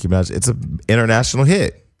Derulo, and Nicki Minaj. It's an international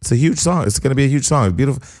hit. It's a huge song. It's going to be a huge song. It's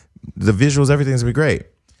beautiful. The visuals, everything's going to be great.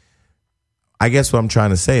 I guess what I'm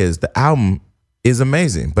trying to say is the album is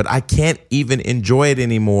amazing, but I can't even enjoy it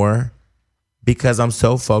anymore because I'm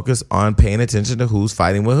so focused on paying attention to who's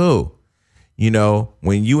fighting with who. You know,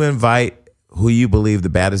 when you invite who you believe the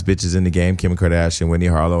baddest bitches in the game, Kim Kardashian, Whitney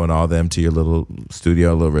Harlow, and all them to your little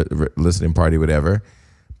studio, little listening party, whatever,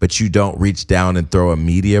 but you don't reach down and throw a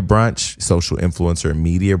media brunch, social influencer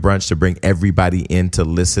media brunch to bring everybody in to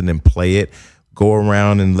listen and play it, go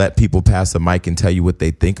around and let people pass the mic and tell you what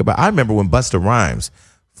they think about. I remember when Busta Rhymes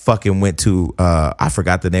fucking went to, I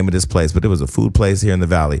forgot the name of this place, but it was a food place here in the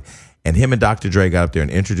Valley. And him and Dr. Dre got up there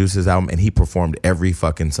and introduced his album, and he performed every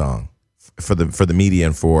fucking song for the media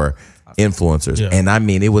and for influencers. Yeah. And I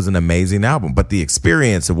mean, it was an amazing album. But the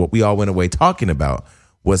experience of what we all went away talking about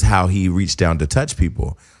was how he reached down to touch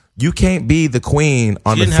people. You can't be the queen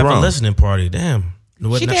on the throne. She didn't have a listening party. Damn.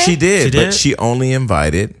 She did, but she only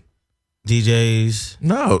invited DJs.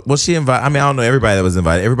 No. Well, she invited, I mean, I don't know everybody that was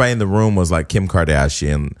invited. Everybody in the room was like Kim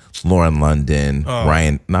Kardashian, Lauren London,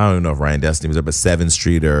 Ryan, I don't even know if Ryan Destiny was there, but 7th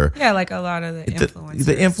Streeter. Yeah, like a lot of the influencers.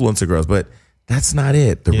 The influencer girls, but that's not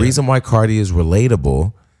it. The reason why Cardi is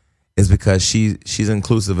relatable is because she's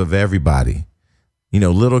inclusive of everybody. You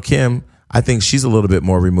know, Little Kim, I think she's a little bit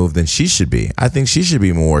more removed than she should be. I think she should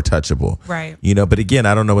be more touchable. Right. You know, but again,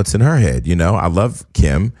 I don't know what's in her head. You know, I love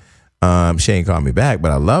Kim. She ain't called me back,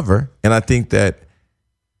 but I love her. And I think that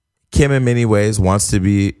Kim in many ways wants to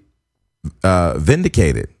be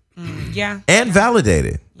vindicated. Yeah. And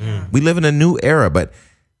validated. We live in a new era, but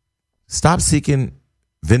stop seeking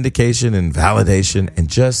vindication and validation and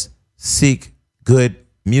just seek good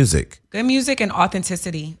music. Good music and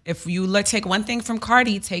authenticity. If you take one thing from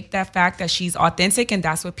Cardi, take that fact that she's authentic, and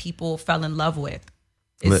that's what people fell in love with.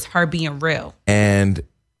 It's her being real. And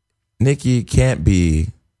Nicki can't be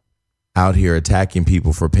out here attacking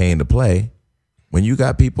people for paying to play when you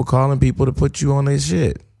got people calling people to put you on their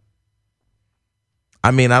shit.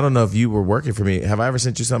 I mean, I don't know if you were working for me. Have I ever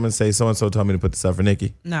sent you something and say so-and-so told me to put this up for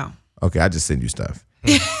Nicki? No. Okay, I just send you stuff.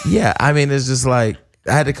 Yeah, I mean, it's just like,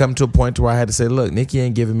 I had to come to a point where I had to say, look, Nicki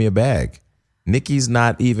ain't giving me a bag. Nicki's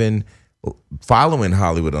not even following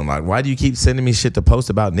Hollywood online. Why do you keep sending me shit to post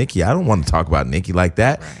about Nicki? I don't want to talk about Nicki like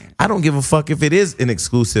that. Right. I don't give a fuck if it is an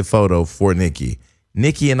exclusive photo for Nicki.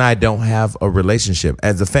 Nicki and I don't have a relationship.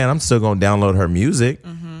 As a fan, I'm still going to download her music.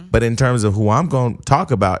 Mm-hmm. But in terms of who I'm going to talk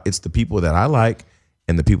about, it's the people that I like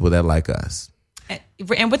and the people that like us.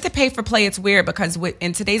 And with the pay for play, it's weird because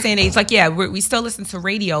in today's day and age, like, yeah, we still listen to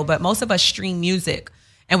radio, but most of us stream music.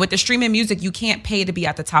 And with the streaming music, you can't pay to be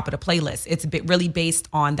at the top of the playlist. It's really based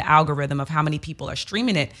on the algorithm of how many people are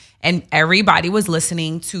streaming it. And everybody was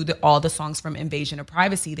listening to all the songs from Invasion of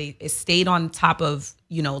Privacy. It stayed on top of,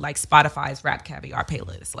 like Spotify's Rap Caviar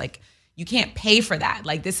playlist. Like, you can't pay for that.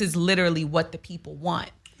 Like, this is literally what the people want.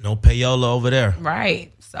 No payola over there.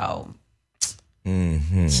 Right. So...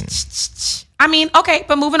 Mm-hmm. I mean, okay,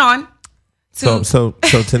 but moving on. So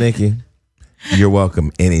to Nicki, you're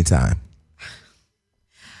welcome anytime.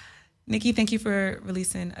 Nicki, thank you for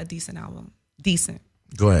releasing a decent album. Decent.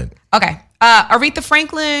 Go ahead. Okay. Aretha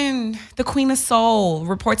Franklin, the Queen of Soul.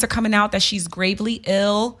 Reports are coming out that she's gravely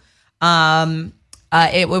ill.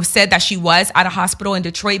 It was said that she was at a hospital in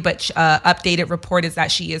Detroit, but updated report is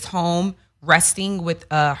that she is home resting with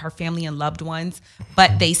her family and loved ones.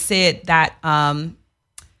 But they said that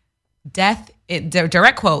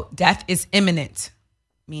direct quote, death is imminent,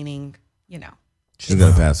 meaning, she's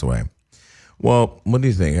going to pass away. Well, what do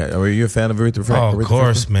you think? Are you a fan of Aretha Franklin? Oh, of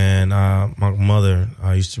course, man. My mother,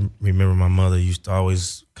 I used to remember my mother used to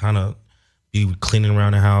always kind of be cleaning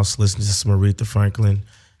around the house, listening to some Aretha Franklin.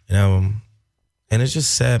 And it's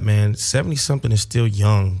just sad, man. 70-something is still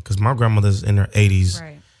young because my grandmother's in her 80s.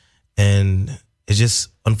 Right. And it's just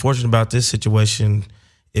unfortunate about this situation.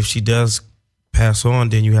 If she does pass on,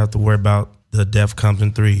 then you have to worry about the death comes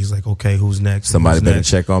in threes. Like, okay, who's next? Somebody Who's better next?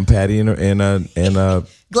 check on Patty and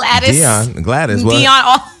Gladys. Gladys.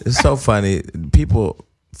 Dion. It's so funny. People,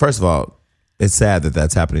 first of all, it's sad that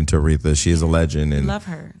that's happening to Aretha. She is a legend, and Love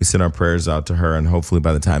her. we send our prayers out to her, and hopefully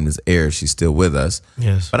by the time this airs, she's still with us.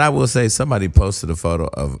 Yes. But I will say, somebody posted a photo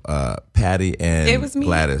of Patty and It was me.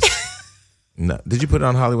 Gladys. No, did you put it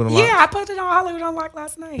on Hollywood Unlocked? Yeah, I put it on Hollywood Unlocked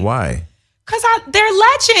last night. Why? Because they're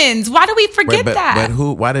legends. Why do we forget that? But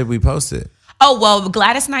who? Why did we post it? Oh, well,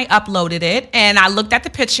 Gladys Knight uploaded it, and I looked at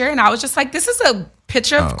the picture, and I was just like, this is a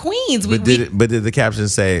picture of Queens. But did the caption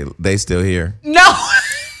say they still here? No.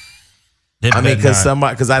 They I mean, better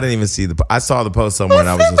not. because I didn't even see I saw the post somewhere, and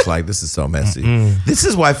I was just like, this is so messy. This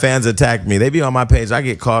is why fans attack me. They be on my page. I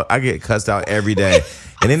get cussed out every day.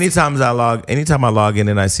 And anytime I log in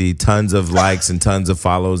and I see tons of likes and tons of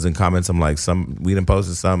follows and comments, I'm like, we done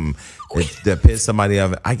posted something that pissed somebody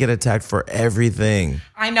off. I get attacked for everything.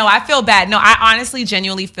 I know. I feel bad. No, I honestly,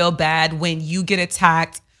 genuinely feel bad when you get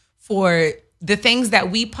attacked for the things that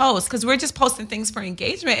we post, because we're just posting things for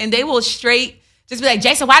engagement, and they will straight just be like,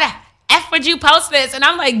 Jason, why the F would you post this? And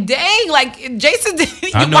I'm like, dang, like Jason,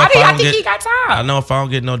 why do y'all think he got time? I know if I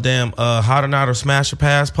don't get no damn hot or not or smash or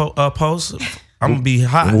pass post, I'm gonna be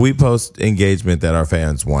hot. We post engagement that our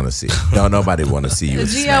fans want to see. No, nobody want to see you.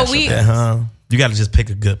 Gio, You got to just pick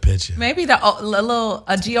a good picture. maybe the little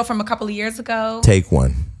Gio from a couple of years ago. Take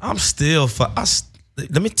one. I'm still.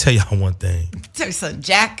 Let me tell y'all one thing. So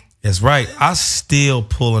Jack. That's right. I still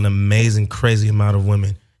pull an amazing, crazy amount of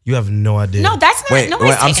women. You have no idea. No, that's not.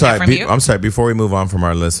 Nobody's I'm taking sorry. that from you. I'm sorry. Before we move on from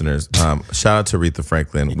our listeners, shout out to Aretha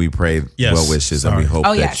Franklin. We pray well wishes and we hope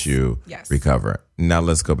that you recover. Now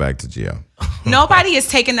let's go back to Gio. Nobody is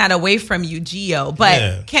taking that away from you, Gio.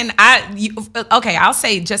 But okay, I'll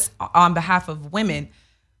say just on behalf of women,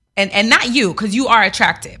 and not you, because you are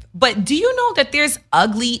attractive. But do you know that there's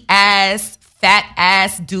ugly ass, fat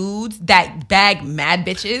ass dudes that bag mad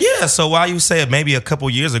bitches? Yeah. So why you say it? Maybe a couple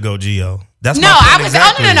years ago, Gio. That's no, my point I was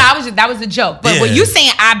exactly. no. That was a joke. But when you saying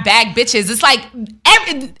I bag bitches, it's like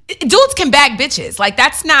dudes can bag bitches. Like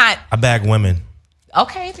that's not. I bag women.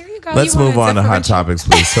 Okay, there you go. Let's move on to hot topics,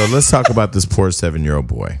 please. So let's talk about this poor 7-year-old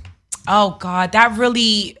boy. Oh God, that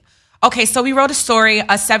really. Okay, so we wrote a story.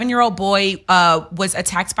 A 7-year-old boy was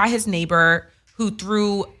attacked by his neighbor who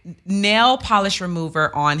threw nail polish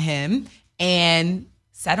remover on him and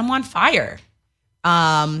set him on fire.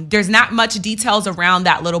 There's not much details around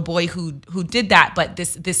that little boy who did that, but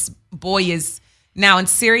this boy is now in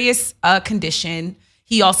serious condition.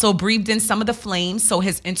 He also breathed in some of the flames, so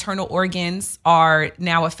his internal organs are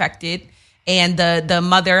now affected. And the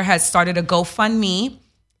mother has started a GoFundMe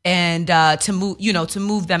and to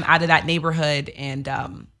move them out of that neighborhood.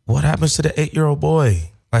 And what happens to the 8-year-old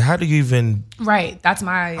boy? Like, how do you even? Right, that's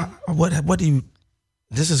my. What do you?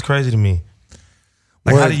 This is crazy to me.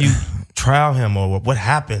 Like, how do you trial him, or what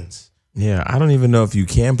happens? Yeah, I don't even know if you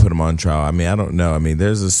can put him on trial. I mean, I don't know. I mean,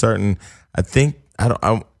 there's a certain.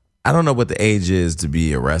 I don't know what the age is to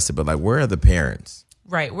be arrested, but like, where are the parents?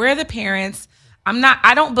 Right, where are the parents?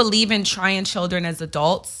 I don't believe in trying children as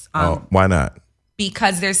adults. Why not?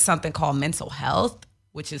 Because there's something called mental health,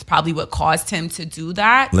 which is probably what caused him to do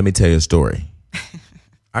that. Let me tell you a story.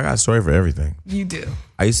 I got a story for everything. You do.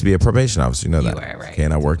 I used to be a probation officer. You know that. You were, right. Okay,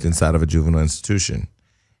 and I worked inside of a juvenile institution.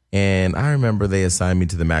 And I remember they assigned me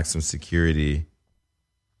to the maximum security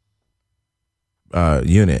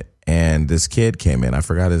unit. And this kid came in. I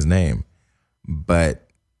forgot his name. But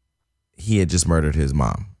he had just murdered his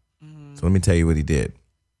mom. Mm-hmm. So let me tell you what he did.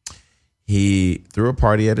 He threw a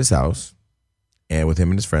party at his house. And with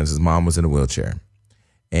him and his friends, his mom was in a wheelchair.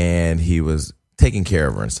 And he was taking care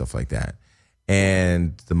of her and stuff like that.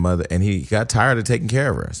 And the mother, and he got tired of taking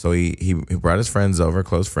care of her. So he brought his friends over,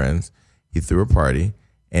 close friends. He threw a party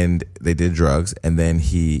and they did drugs. And then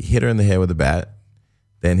he hit her in the head with a bat.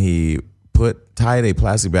 Then he tied a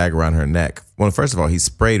plastic bag around her neck. Well, first of all, he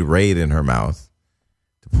sprayed Raid in her mouth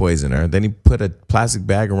to poison her. Then he put a plastic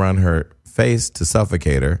bag around her face to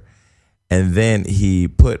suffocate her. And then he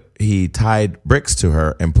tied bricks to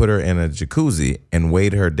her and put her in a jacuzzi and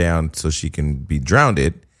weighed her down so she can be drowned.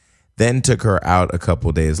 Then took her out a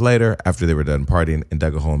couple days later after they were done partying and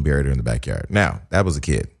dug a hole and buried her in the backyard. Now, that was a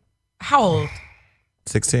kid. How old?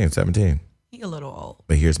 16, 17. He a little old.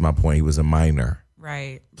 But here's my point. He was a minor.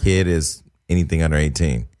 Right. Kid is anything under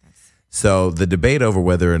 18. So the debate over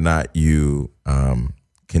whether or not you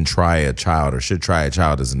can try a child or should try a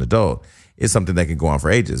child as an adult is something that can go on for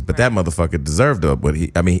ages. But that motherfucker deserved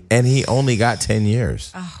it. And he only got 10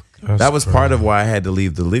 years. Oh, that was part of why I had to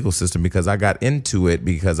leave the legal system, because I got into it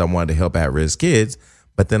because I wanted to help at-risk kids.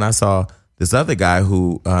 But then I saw this other guy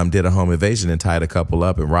who did a home invasion and tied a couple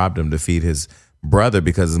up and robbed him to feed his brother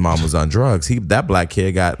because his mom was on drugs. That black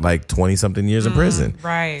kid got like 20-something years in prison.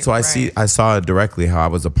 Right. So I saw it directly how I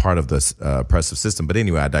was a part of this oppressive system. But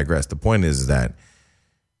anyway, I digress. The point is that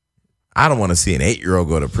I don't want to see an 8-year-old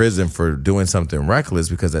go to prison for doing something reckless,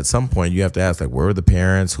 because at some point you have to ask, like, where were the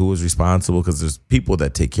parents? Who was responsible? Because there's people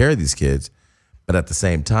that take care of these kids. But at the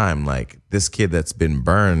same time, like, this kid that's been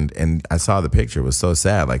burned, and I saw the picture, it was so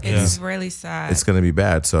sad. Like, It's really sad. it's going to be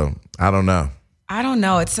bad. So I don't know. I don't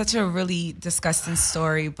know. It's such a really disgusting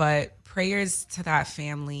story, but prayers to that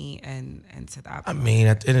family and to that. I mean,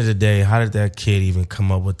 at the end of the day, how did that kid even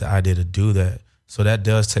come up with the idea to do that? So that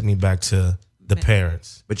does take me back to the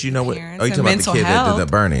parents. But you know what? Parents Are you and talking about the kid mental that did health. the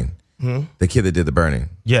burning? The kid that did the burning.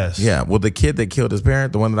 Yes. Yeah. Well, the kid that killed his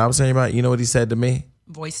parent, the one that I was saying about, you know what he said to me?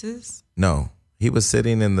 Voices. No. He was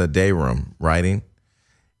sitting in the day room writing,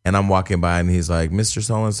 and I'm walking by, and he's like, Mr.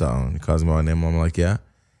 So-and-so. And he calls me by my name. I'm like, yeah.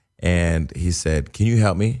 And he said, can you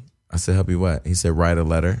help me? I said, help you what? He said, write a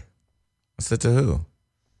letter. I said, to who?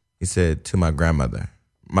 He said, to my grandmother,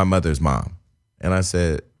 my mother's mom. And I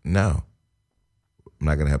said, no, I'm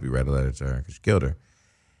not going to help you write a letter to her because you killed her.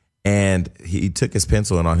 And he took his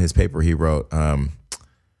pencil, and on his paper he wrote,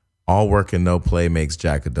 all work and no play makes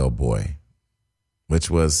Jack a dull boy, which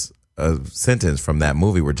was a sentence from that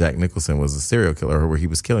movie where Jack Nicholson was a serial killer, where he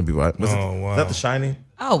was killing people. Wow. Was that The Shining?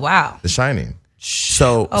 Oh, wow. The Shining.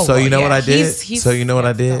 So Oh, so well, you know yeah. what I did? He's So you know what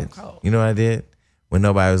I did? stone cold. You know what I did? When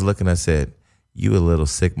nobody was looking, I said, you a little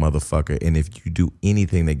sick motherfucker, and if you do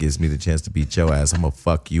anything that gives me the chance to beat your ass, I'm gonna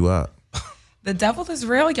fuck you up. The devil is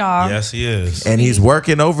real, y'all. Yes, he is. And he's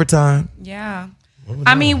working overtime. Yeah.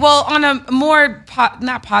 I mean, well, on a more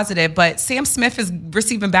not positive, but Sam Smith is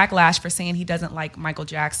receiving backlash for saying he doesn't like Michael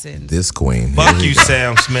Jackson. This queen. Fuck you,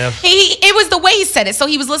 Sam Smith. It was the way he said it. So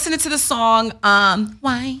he was listening to the song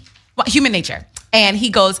Why? Human Nature. And he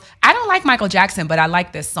goes, I don't like Michael Jackson, but I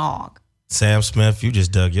like this song. Sam Smith, you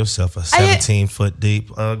just dug yourself a 17-foot deep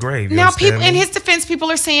grave. You Now, understand people me? in his defense, people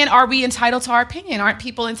are saying, are we entitled to our opinion? Aren't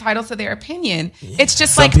people entitled to their opinion? It's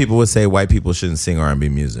just Some like, people would say white people shouldn't sing R&B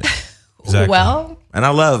music. Exactly. well, And I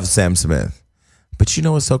love Sam Smith. But you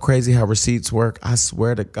know what's so crazy how receipts work? I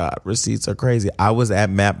swear to God, receipts are crazy. I was at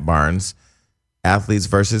Matt Barnes' Athletes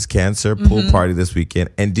versus Cancer pool party this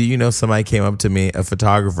weekend. And do you know somebody came up to me, a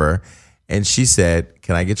photographer, and she said,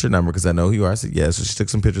 can I get your number? Because I know who you are. I said, yes. So she took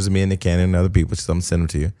some pictures of me and Nick Cannon and other people. She said, I'm going to send them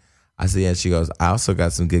to you. I said, yeah. She goes, I also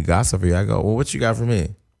got some good gossip for you. I go, well, what you got for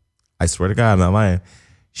me? I swear to God, I'm not lying.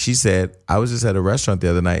 She said, I was just at a restaurant the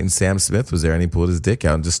other night and Sam Smith was there and he pulled his dick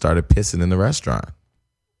out and just started pissing in the restaurant. I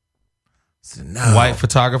said, no. White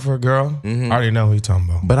photographer girl? I already know who you're talking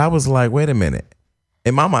about. But I was like, wait a minute.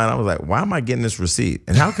 In my mind, I was like, why am I getting this receipt?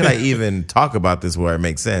 And how could I even talk about this where it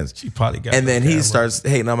makes sense? She probably got And then the he camera. starts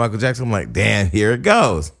hating on Michael Jackson. I'm like, damn, here it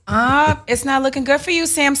goes. it's not looking good for you,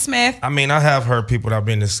 Sam Smith. I mean, I have heard people that have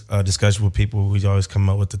been in this discussion with people who always come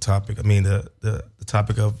up with the topic. I mean, the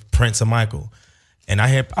topic of Prince and Michael. And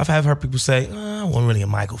I've heard people say, I wasn't really a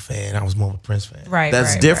Michael fan. I was more of a Prince fan. Right.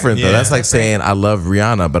 That's right, different, right. though. Yeah. That's like saying, I love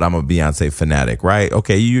Rihanna, but I'm a Beyonce fanatic, right?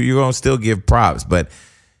 Okay, you're going to still give props, but...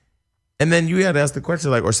 And then you had to ask the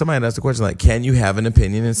question, like, or somebody had asked the question, like, can you have an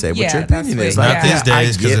opinion and say what Yeah, your opinion that's is? what- Like, Not these yeah, I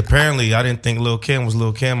days, because get- apparently I didn't think Lil' Kim was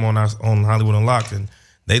Lil' Kim on Hollywood Unlocked, and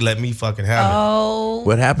they let me fucking have it. Oh,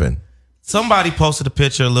 What happened? Somebody posted a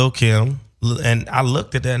picture of Lil' Kim, and I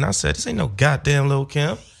looked at that and I said, this ain't no goddamn Lil'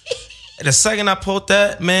 Kim. And the second I posted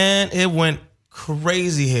that, man, it went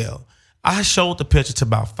crazy hell. I showed the picture to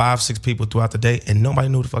about 5-6 people throughout the day, and nobody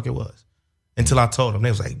knew who the fuck it was until I told them.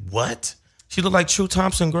 They was like, what? She looked like True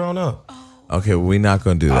Thompson growing up. Okay, well, we're not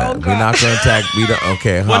going to do that. Oh, We're not going to attack. We don't.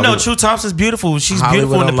 Okay, Well, no, Hollywood- True Thompson's beautiful. She's Hollywood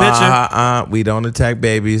beautiful in the Unlocked, picture. we don't attack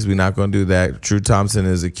babies. We're not going to do that. True Thompson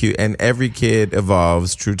is a cute, and every kid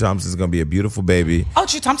evolves. True Thompson's going to be a beautiful baby,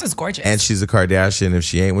 True Thompson's gorgeous. and she's a Kardashian. If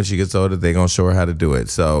she ain't when she gets older, they're going to show her how to do it.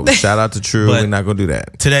 So shout out to True. But- We're not going to do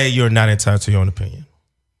that. Today, you're not entitled to your own opinion.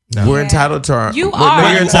 No. We're entitled to our. You we're- are. no,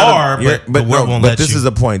 You you're entitled- are, you're- but the world won't but let this you. is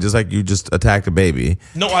a point. Just like you just attacked a baby.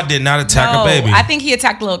 No, I did not attack no, a baby. I think he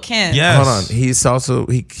attacked Lil' Kim. Yes. Hold on. He's also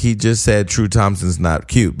he just said True Thompson's not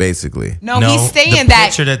cute. Basically, No, No, he's saying the that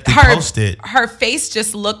picture that they her, posted. her face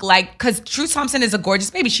just looked like, because True Thompson is a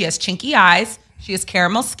gorgeous baby. She has chinky eyes. She has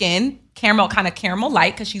caramel skin, kind of caramel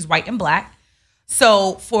light because she's white and black.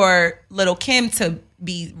 So for Little Kim to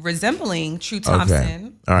be resembling True Thompson.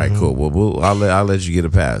 Okay. All right, cool. Well, I'll let you get a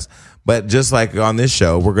pass. But just like on this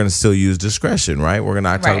show, we're going to still use discretion, right? We're going to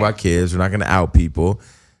not talk Right. about kids. We're not going to out people.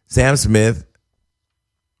 Sam Smith,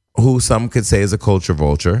 who some could say is a culture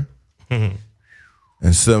vulture, and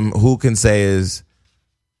some who can say is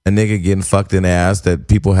a nigga getting fucked in the ass that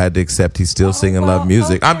people had to accept he's still singing love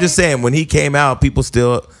music. I'm just saying, when he came out, people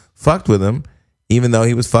still fucked with him, even though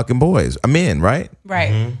he was fucking boys. Men, right?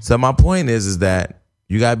 Right. So my point is that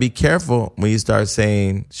you gotta be careful when you start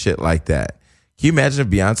saying shit like that. Can you imagine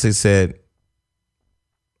if Beyonce said,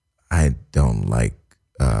 I don't like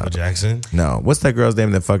Jackson? No. What's that girl's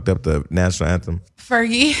name that fucked up the national anthem?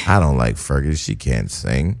 Fergie. I don't like Fergie. She can't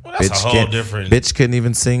sing. Well, that's a whole different. Bitch couldn't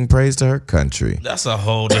even sing praise to her country. That's a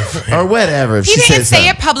whole different. Or whatever. If He she didn't said say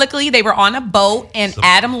something. it publicly. They were on a boat, and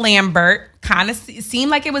Adam Lambert kind of seemed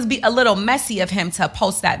like it was a little messy of him to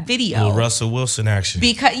post that video. Little Russell Wilson action.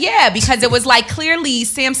 Because it was like clearly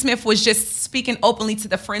Sam Smith was just speaking openly to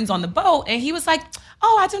the friends on the boat, and he was like,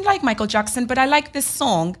 "Oh, I don't like Michael Jackson, but I like this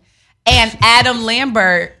song." And Adam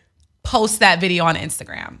Lambert posts that video on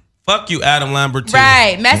Instagram. Fuck you, Adam Lambert, too.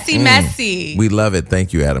 Right, messy. We love it.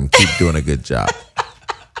 Thank you, Adam. Keep doing a good job.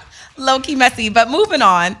 Low-key messy. But moving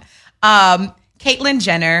on, Caitlyn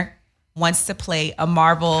Jenner wants to play a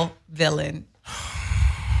Marvel villain.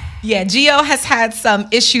 Yeah, Gio has had some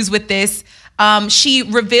issues with this. She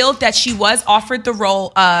revealed that she was offered the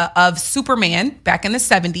role of Superman back in the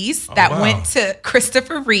 70s that went to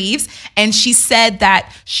Christopher Reeves. And she said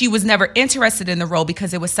that she was never interested in the role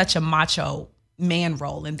because it was such a macho man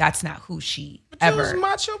role. And that's not who she It was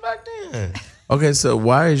macho back then. Okay, so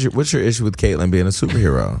what's your issue with Caitlyn being a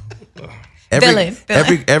superhero? Villain.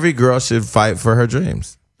 Every girl should fight for her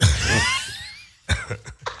dreams.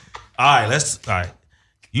 All right.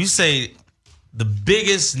 You say the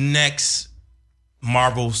biggest next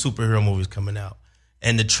Marvel superhero movies coming out,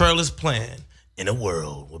 and the trailer's playing in a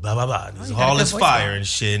world with blah blah blah. There's all this fire and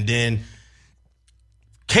shit, and then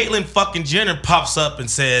Caitlyn fucking Jenner pops up and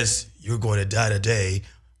says, "You're going to die today,"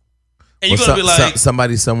 and you're gonna be like,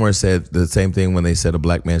 somebody somewhere said the same thing when they said a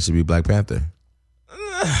black man should be Black Panther.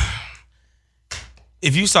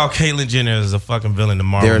 if you saw Caitlyn Jenner as a fucking villain in the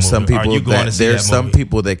Marvel There are movie, some people are you going to see there's that some movie?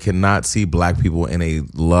 people that cannot see black people in a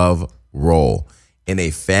love role, in a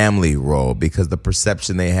family role, because the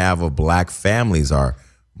perception they have of black families are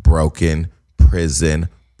broken, prison,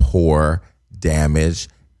 poor,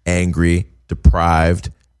 damaged, angry,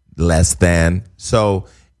 deprived, less than. So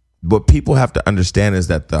what people have to understand is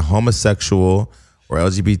that the homosexual or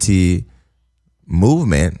LGBT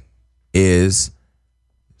movement is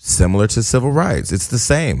similar to civil rights. It's the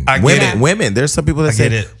same. I get it. Women, there's some people that I say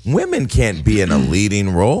get it. women can't be in a leading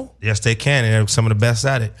role. Yes, they can, and they're some of the best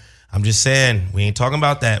at it. I'm just saying, we ain't talking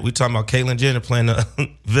about that. We talking about Caitlyn Jenner playing a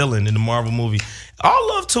villain in the Marvel movie. All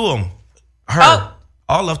love to him.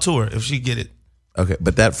 All love to her if she get it. Okay,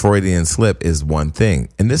 but that Freudian slip is one thing.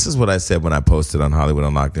 And this is what I said when I posted on Hollywood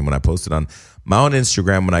Unlocked and when I posted on my own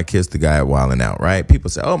Instagram when I kissed the guy at Wild 'N Out, right? People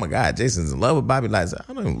say, oh my God, Jason's in love with Bobby Lights.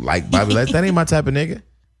 I don't like Bobby Lights. That ain't my type of nigga.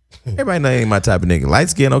 Everybody know he ain't my type of nigga. Light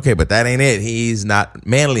skin, okay, but that ain't it. He's not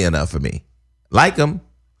manly enough for me. Like him,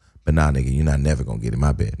 but nah, nigga, you're not never gonna get in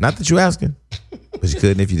my bed. Not that you asking, but you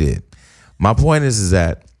couldn't if you did. My point is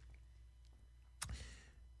that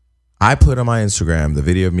I put on my Instagram the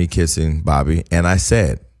video of me kissing Bobby, and I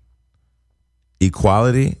said,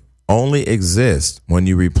 equality only exists when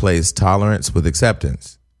you replace tolerance with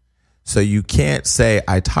acceptance. So you can't say,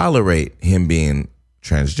 I tolerate him being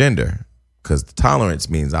transgender, because tolerance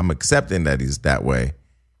means I'm accepting that he's that way,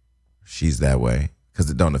 she's that way, because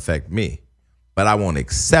it don't affect me. But I won't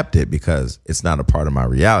accept it because it's not a part of my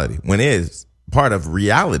reality, when it is part of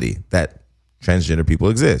reality that transgender people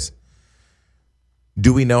exist.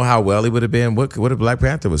 Do we know how well he would have been? What if Black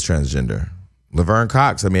Panther was transgender? Laverne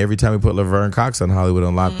Cox. I mean, every time we put Laverne Cox on Hollywood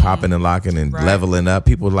Unlocked, popping and locking and leveling up,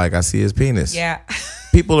 people are like, I see his penis. Yeah.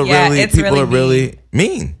 People are it's really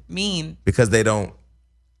mean. Mean. Because they don't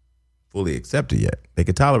fully accept it yet. They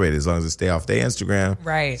can tolerate it as long as it stay off their Instagram.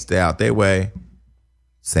 Right. Stay out their way.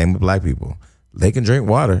 Same with black people. They can drink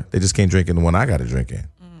water. They just can't drink in the one I got to drink in.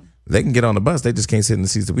 They can get on the bus. They just can't sit in the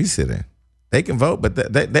seats that we sit in. They can vote, but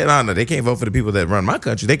they can't vote for the people that run my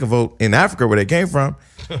country. They can vote in Africa where they came from.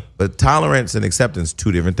 But tolerance and acceptance,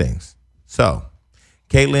 two different things. So,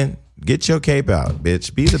 Caitlyn, get your cape out,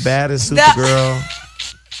 bitch. Be the baddest Supergirl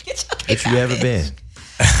that you ever been.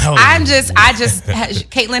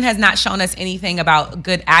 Caitlyn has not shown us anything about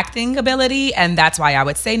good acting ability, and that's why I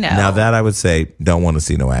would say no. Now that I would say, don't want to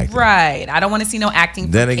see no acting. Right. I don't want to see no acting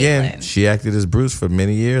from Then again, Caitlyn. she acted as Bruce for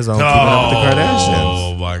many years on Keeping Up with the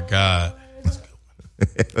Kardashians. Oh my God.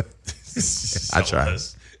 I tried.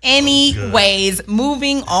 Anyways,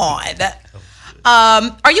 moving on.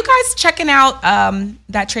 Are you guys checking out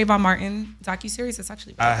that Trayvon Martin docuseries? It's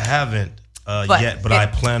actually I haven't yet, but I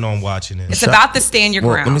plan on watching it. It's about to stand your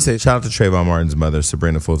ground. Let me say, shout out to Trayvon Martin's mother,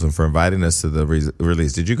 Sabrina Fulton, for inviting us to the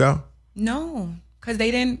release. Did you go? No. Because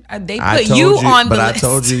they didn't. They I put told you on the but list. I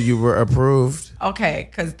told you were approved. Okay,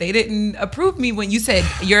 because they didn't approve me when you said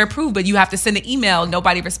you're approved, but you have to send an email.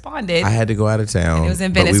 Nobody responded. I had to go out of town, And it was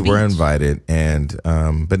in but Venice we were Beach. invited. And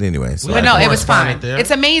but anyway, so But no, it was fine. Correspondent there.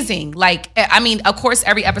 It's amazing. Like, I mean, of course,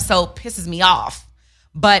 every episode pisses me off,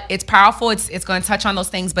 but it's powerful. It's going to touch on those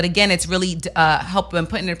things. But again, it's really helped them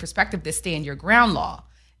put into perspective this stand your ground law.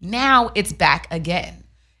 Now it's back again.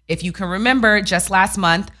 If you can remember, just last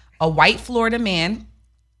month, a white Florida man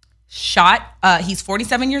shot, he's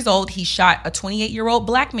 47 years old. He shot a 28-year-old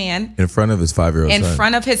black man in front of his 5-year-old in son.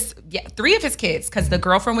 front of his 3 of his kids, because the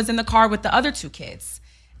girlfriend was in the car with the other 2 kids.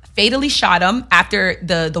 Fatally shot him after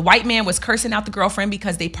the white man was cursing out the girlfriend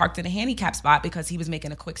because they parked in a handicap spot because he was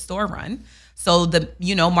making a quick store run. So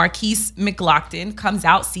Marquise McLaughlin comes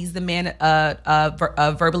out, sees the man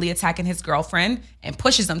verbally attacking his girlfriend and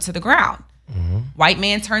pushes him to the ground. Mm-hmm. White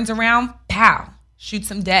man turns around, pow,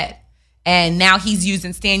 shoots him dead. And now he's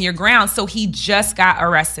using stand your ground. So he just got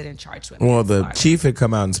arrested and charged with Well, the manslaughter. chief had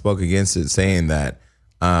come out and spoke against it, saying that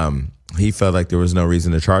he felt like there was no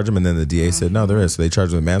reason to charge him, and then the DA said no, there is. So they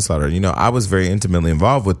charged him with manslaughter. I was very intimately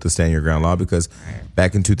involved with the Stand Your Ground law because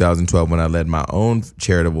back in 2012, when I led my own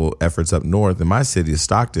charitable efforts up north in my city of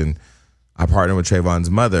Stockton, I partnered with Trayvon's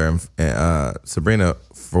mother, Sabrina,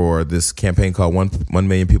 for this campaign called 1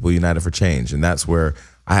 Million People United for Change, and that's where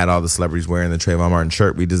I had all the celebrities wearing the Trayvon Martin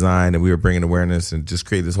shirt we designed, and we were bringing awareness and just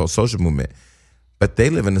create this whole social movement. But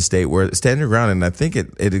they live in a state where Stand Your Ground, and I think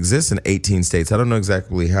it exists in 18 states. I don't know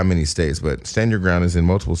exactly how many states, but Stand Your Ground is in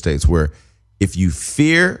multiple states where if you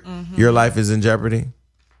fear your life is in jeopardy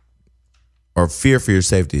or fear for your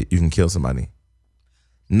safety, you can kill somebody.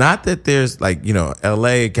 Not that there's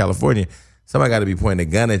LA, California, somebody got to be pointing a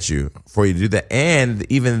gun at you for you to do that. And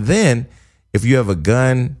even then, if you have a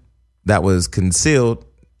gun that was concealed,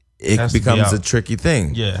 it Has to be becomes out. a tricky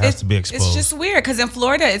thing. Yeah, it has to be exposed. It's just weird because in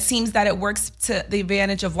Florida, it seems that it works to the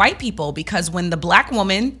advantage of white people because when the black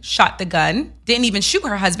woman shot the gun, didn't even shoot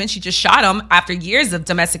her husband, she just shot him after years of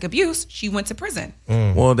domestic abuse, she went to prison.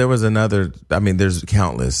 Well, there was there's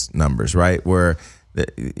countless numbers, right? Where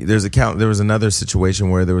there was another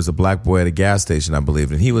situation where there was a black boy at a gas station, I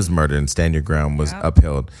believe, and he was murdered and Stand Your Ground was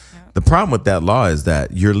upheld. The problem with that law is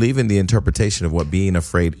that you're leaving the interpretation of what being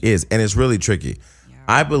afraid is, and it's really tricky.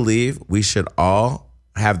 I believe we should all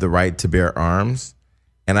have the right to bear arms,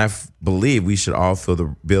 and I believe we should all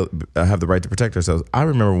have the right to protect ourselves. I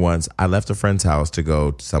remember once I left a friend's house to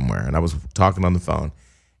go somewhere, and I was talking on the phone,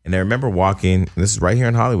 and I remember walking, and this is right here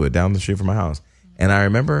in Hollywood, down the street from my house, and I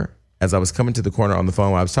remember as I was coming to the corner on the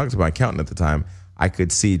phone, I was talking to my accountant at the time, I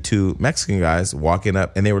could see 2 Mexican guys walking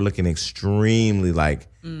up, and they were looking extremely like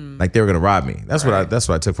they were going to rob me. That's what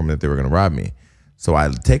I took from it, that they were going to rob me. So I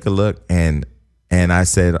take a look, and I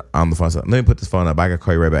said on the phone, let me put this phone up. I got to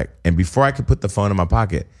call you right back. And before I could put the phone in my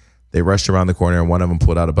pocket, they rushed around the corner, and one of them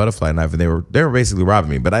pulled out a butterfly knife, and they were basically robbing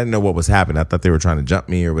me. But I didn't know what was happening. I thought they were trying to jump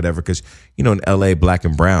me or whatever, because in LA, black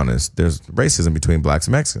and brown there's racism between blacks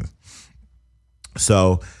and Mexicans.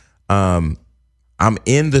 So I'm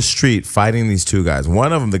in the street fighting these 2 guys.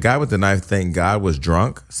 One of them, the guy with the knife, thank God, was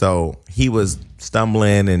drunk, so he was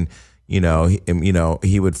stumbling and. He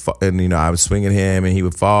would, I was swinging him, and he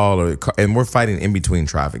would fall, and we're fighting in between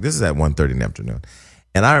traffic. This is at 1:30 in the afternoon,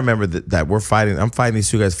 and I remember that we're fighting. I'm fighting these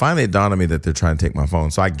 2 guys. Finally, it dawned on me that they're trying to take my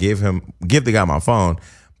phone, so I give the guy my phone.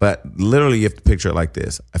 But literally, you have to picture it like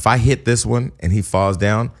this: if I hit this one and he falls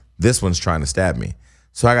down, this one's trying to stab me.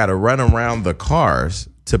 So I got to run around the cars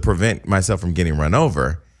to prevent myself from getting run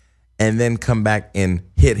over, and then come back and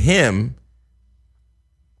hit him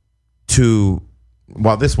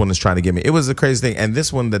while this one is trying to get me. It was a crazy thing. And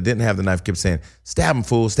this one that didn't have the knife kept saying, stab him,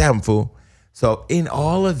 fool, stab him, fool. So in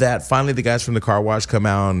all of that, finally the guys from the car wash come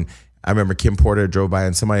out, and I remember Kim Porter drove by,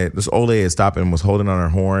 and this old lady had stopped and was holding on her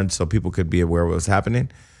horn so people could be aware of what was happening.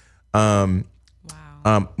 When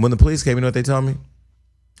the police came, you know what they told me?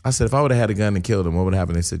 I said, if I would have had a gun and killed him, what would have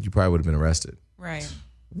happened? They said, you probably would have been arrested. Right.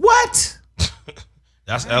 What?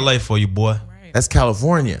 That's LA for you, boy. Right. That's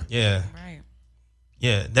California. Yeah. Right.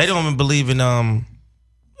 Yeah. They don't even believe in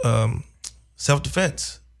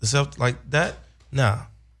self-defense. The self like that? Nah.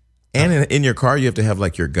 And in your car, you have to have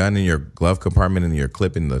like your gun in your glove compartment and your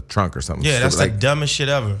clip in the trunk or something. Yeah, that's like the dumbest shit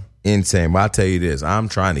ever. insane. But I'll tell you this, I'm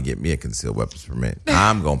trying to get me a concealed weapons permit.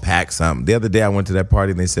 I'm going to pack something. The other day I went to that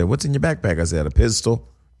party and they said, what's in your backpack? I said, a pistol.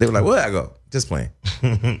 They were like, where I go? Just playing.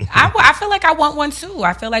 I feel like I want one too.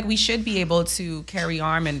 I feel like we should be able to carry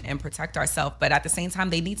arm and protect ourselves. But at the same time,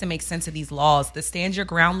 they need to make sense of these laws. The stand your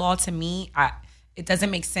ground law, to me, it doesn't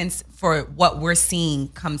make sense for what we're seeing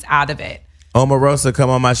comes out of it. Omarosa, come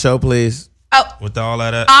on my show, please. Oh, With all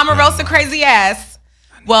of that. Omarosa crazy ass.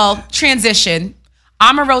 Well, transition.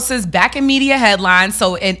 Omarosa's back in media headlines.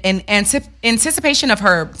 So in anticipation of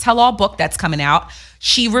her tell-all book that's coming out,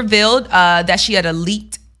 she revealed that she had a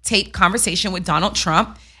leaked tape conversation with Donald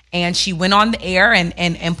Trump, and she went on the air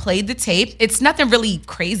and played the tape. It's nothing really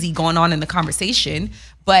crazy going on in the conversation.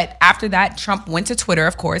 But after that, Trump went to Twitter,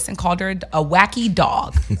 of course, and called her a wacky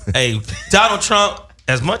dog. Hey, Donald Trump,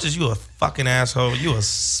 as much as you a fucking asshole, you a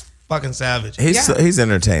fucking savage. He's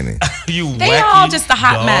entertaining. You They wacky all just a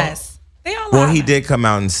hot dog. mess. They all. Well, hot he mess. did come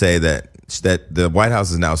out and say that the White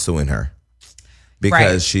House is now suing her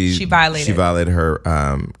because Right. She violated her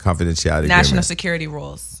confidentiality national agreement. security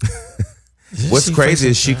rules. What's She crazy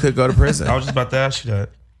is facing she could go to prison. I was just about to ask you that.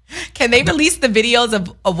 Can they release the videos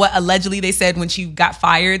of what allegedly they said when she got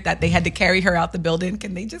fired, that they had to carry her out the building?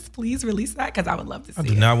 Can they just please release that? Because I would love to see I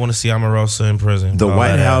do it. not want to see Omarosa in prison. The All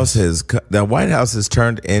White that House ass. has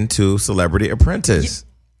turned into Celebrity Apprentice.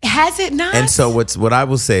 Has it not? And so what I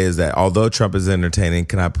will say is that although Trump is entertaining,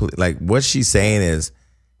 what she's saying is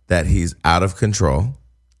that he's out of control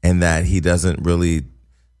and that he doesn't really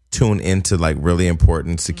tune into like really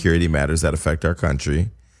important security matters that affect our country,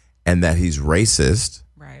 and that he's racist.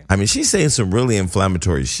 Right. I mean, she's saying some really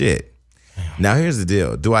inflammatory shit. Now, here's the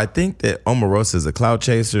deal. Do I think that Omarosa is a clout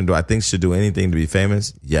chaser, and do I think she'll do anything to be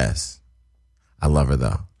famous? Yes. I love her,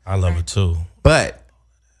 though. I love her too. But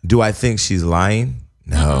do I think she's lying?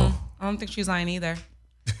 No. I don't think she's lying either.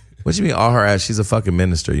 What you mean all her ass? She's a fucking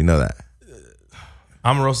minister. You know that.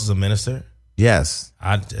 Omarosa's a minister. Yes.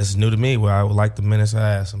 It's new to me where I would like to minister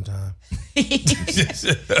ass sometime.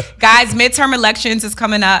 Guys, midterm elections is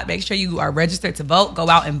coming up. Make sure you are registered to vote. Go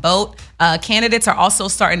out and vote. Candidates are also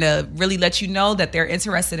starting to really let you know that they're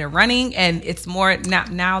interested in running, and it's more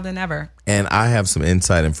now than ever. And I have some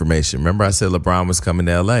inside information. Remember I said LeBron was coming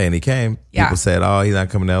to LA and he came? Yeah. People said, oh, he's not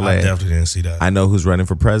coming to LA. I definitely didn't see that. I know who's running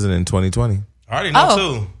for president in 2020. I already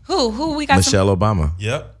know too. Who we got? Michelle Obama.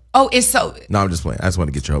 Yep. It's so. No, I'm just playing. I just want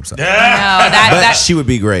to get your hopes up. No, that She would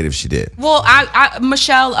be great if she did. Well,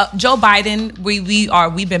 Michelle, Joe Biden,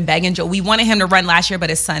 we've been begging Joe. We wanted him to run last year, but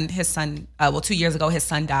his son, 2 years ago, his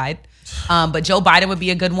son died. But Joe Biden would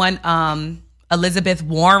be a good one. Elizabeth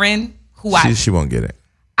Warren, She won't get it.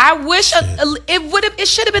 I wish it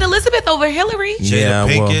should have been Elizabeth over Hillary.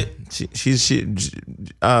 Jada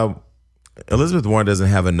Pinkett. Elizabeth Warren doesn't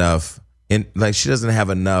have enough. She doesn't have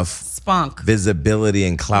enough spunk, visibility,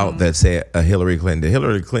 and clout that say a Hillary Clinton.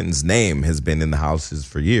 Hillary Clinton's name has been in the houses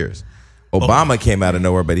for years. Obama came out of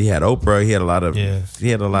nowhere, but he had Oprah. He had a lot of. Yeah. He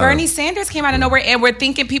had a lot. Bernie Sanders came out of nowhere, and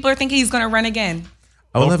people are thinking he's going to run again.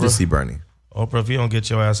 I would love to Oprah. see Bernie. Oprah, if you don't get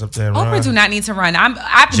your ass up there and Oprah run. do not need to run.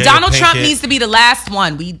 Jada Donald Trump Pinkett. needs to be the last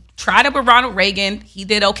one. We tried it with Ronald Reagan. He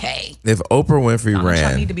did okay. If Oprah Winfrey Donald Trump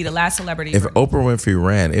ran, need to be the last celebrity. if for me. Oprah Winfrey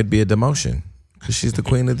ran, it'd be a demotion because she's the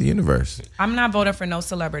queen of the universe. I'm not voting for no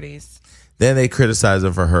celebrities. Then they criticize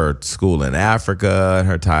her for her school in Africa and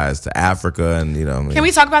her ties to Africa, and Can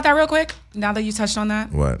we talk about that real quick? Now that you touched on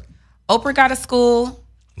that, what? Oprah got a school,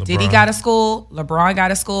 LeBron. Diddy got a school, LeBron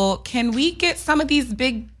got a school. Can we get some of these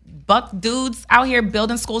big buck dudes out here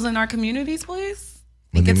building schools in our communities, please?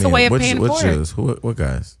 I think it's a way of paying for it. What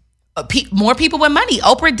guys? More people with money.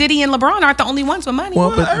 Oprah, Diddy, and LeBron aren't the only ones with money.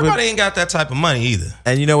 Well, Well, everybody ain't got that type of money either.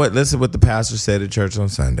 And you know what? Listen what the pastor said at church on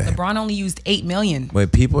Sunday. LeBron only used $8 million. When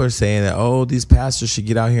people are saying that, these pastors should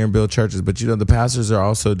get out here and build churches, but the pastors are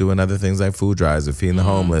also doing other things like food drives and feeding the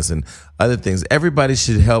homeless and other things. Everybody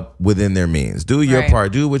should help within their means. Do your Right.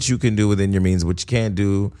 part. Do what you can do within your means. What you can't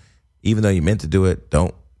do, even though you meant to do it,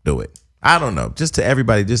 don't do it. I don't know. Just to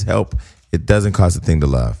everybody, just help. It doesn't cost a thing to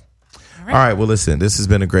love. All right. Well, listen, this has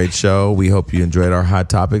been a great show. We hope you enjoyed our hot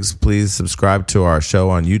topics. Please subscribe to our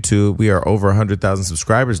show on YouTube. We are over 100,000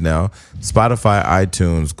 subscribers now. Spotify,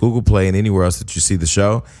 iTunes, Google Play, and anywhere else that you see the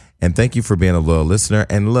show. And thank you for being a loyal listener.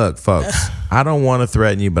 And look, folks, I don't want to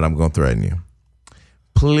threaten you, but I'm going to threaten you.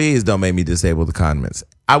 Please don't make me disable the comments.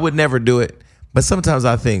 I would never do it. But sometimes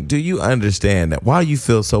I think, do you understand that while you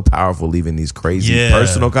feel so powerful leaving these crazy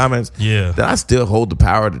personal comments, that I still hold the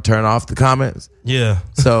power to turn off the comments? Yeah.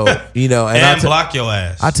 So, and block your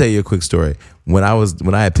ass. I'll tell you a quick story. When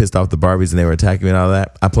I had pissed off the Barbies and they were attacking me and all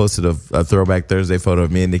that, I posted a Throwback Thursday photo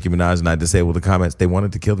of me and Nicki Minaj, and I disabled the comments. They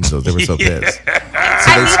wanted to kill themselves. They were so pissed.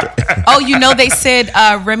 They said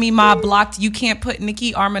Remy Ma blocked. You can't put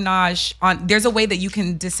Nicki or Minaj on. There's a way that you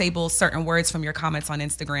can disable certain words from your comments on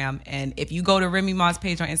Instagram. And if you go to Remy Ma's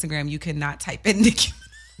page on Instagram, you cannot type in Nicki.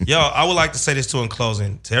 Yo, I would like to say this too in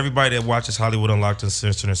closing. To everybody that watches Hollywood Unlocked and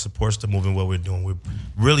Censored and supports the movement, what we're doing, we're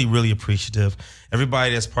really, really appreciative.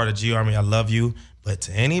 Everybody that's part of G Army, I love you. But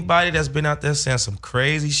to anybody that's been out there saying some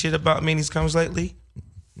crazy shit about me in these comments lately,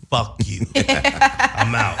 fuck you.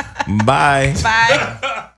 I'm out. Bye. Bye.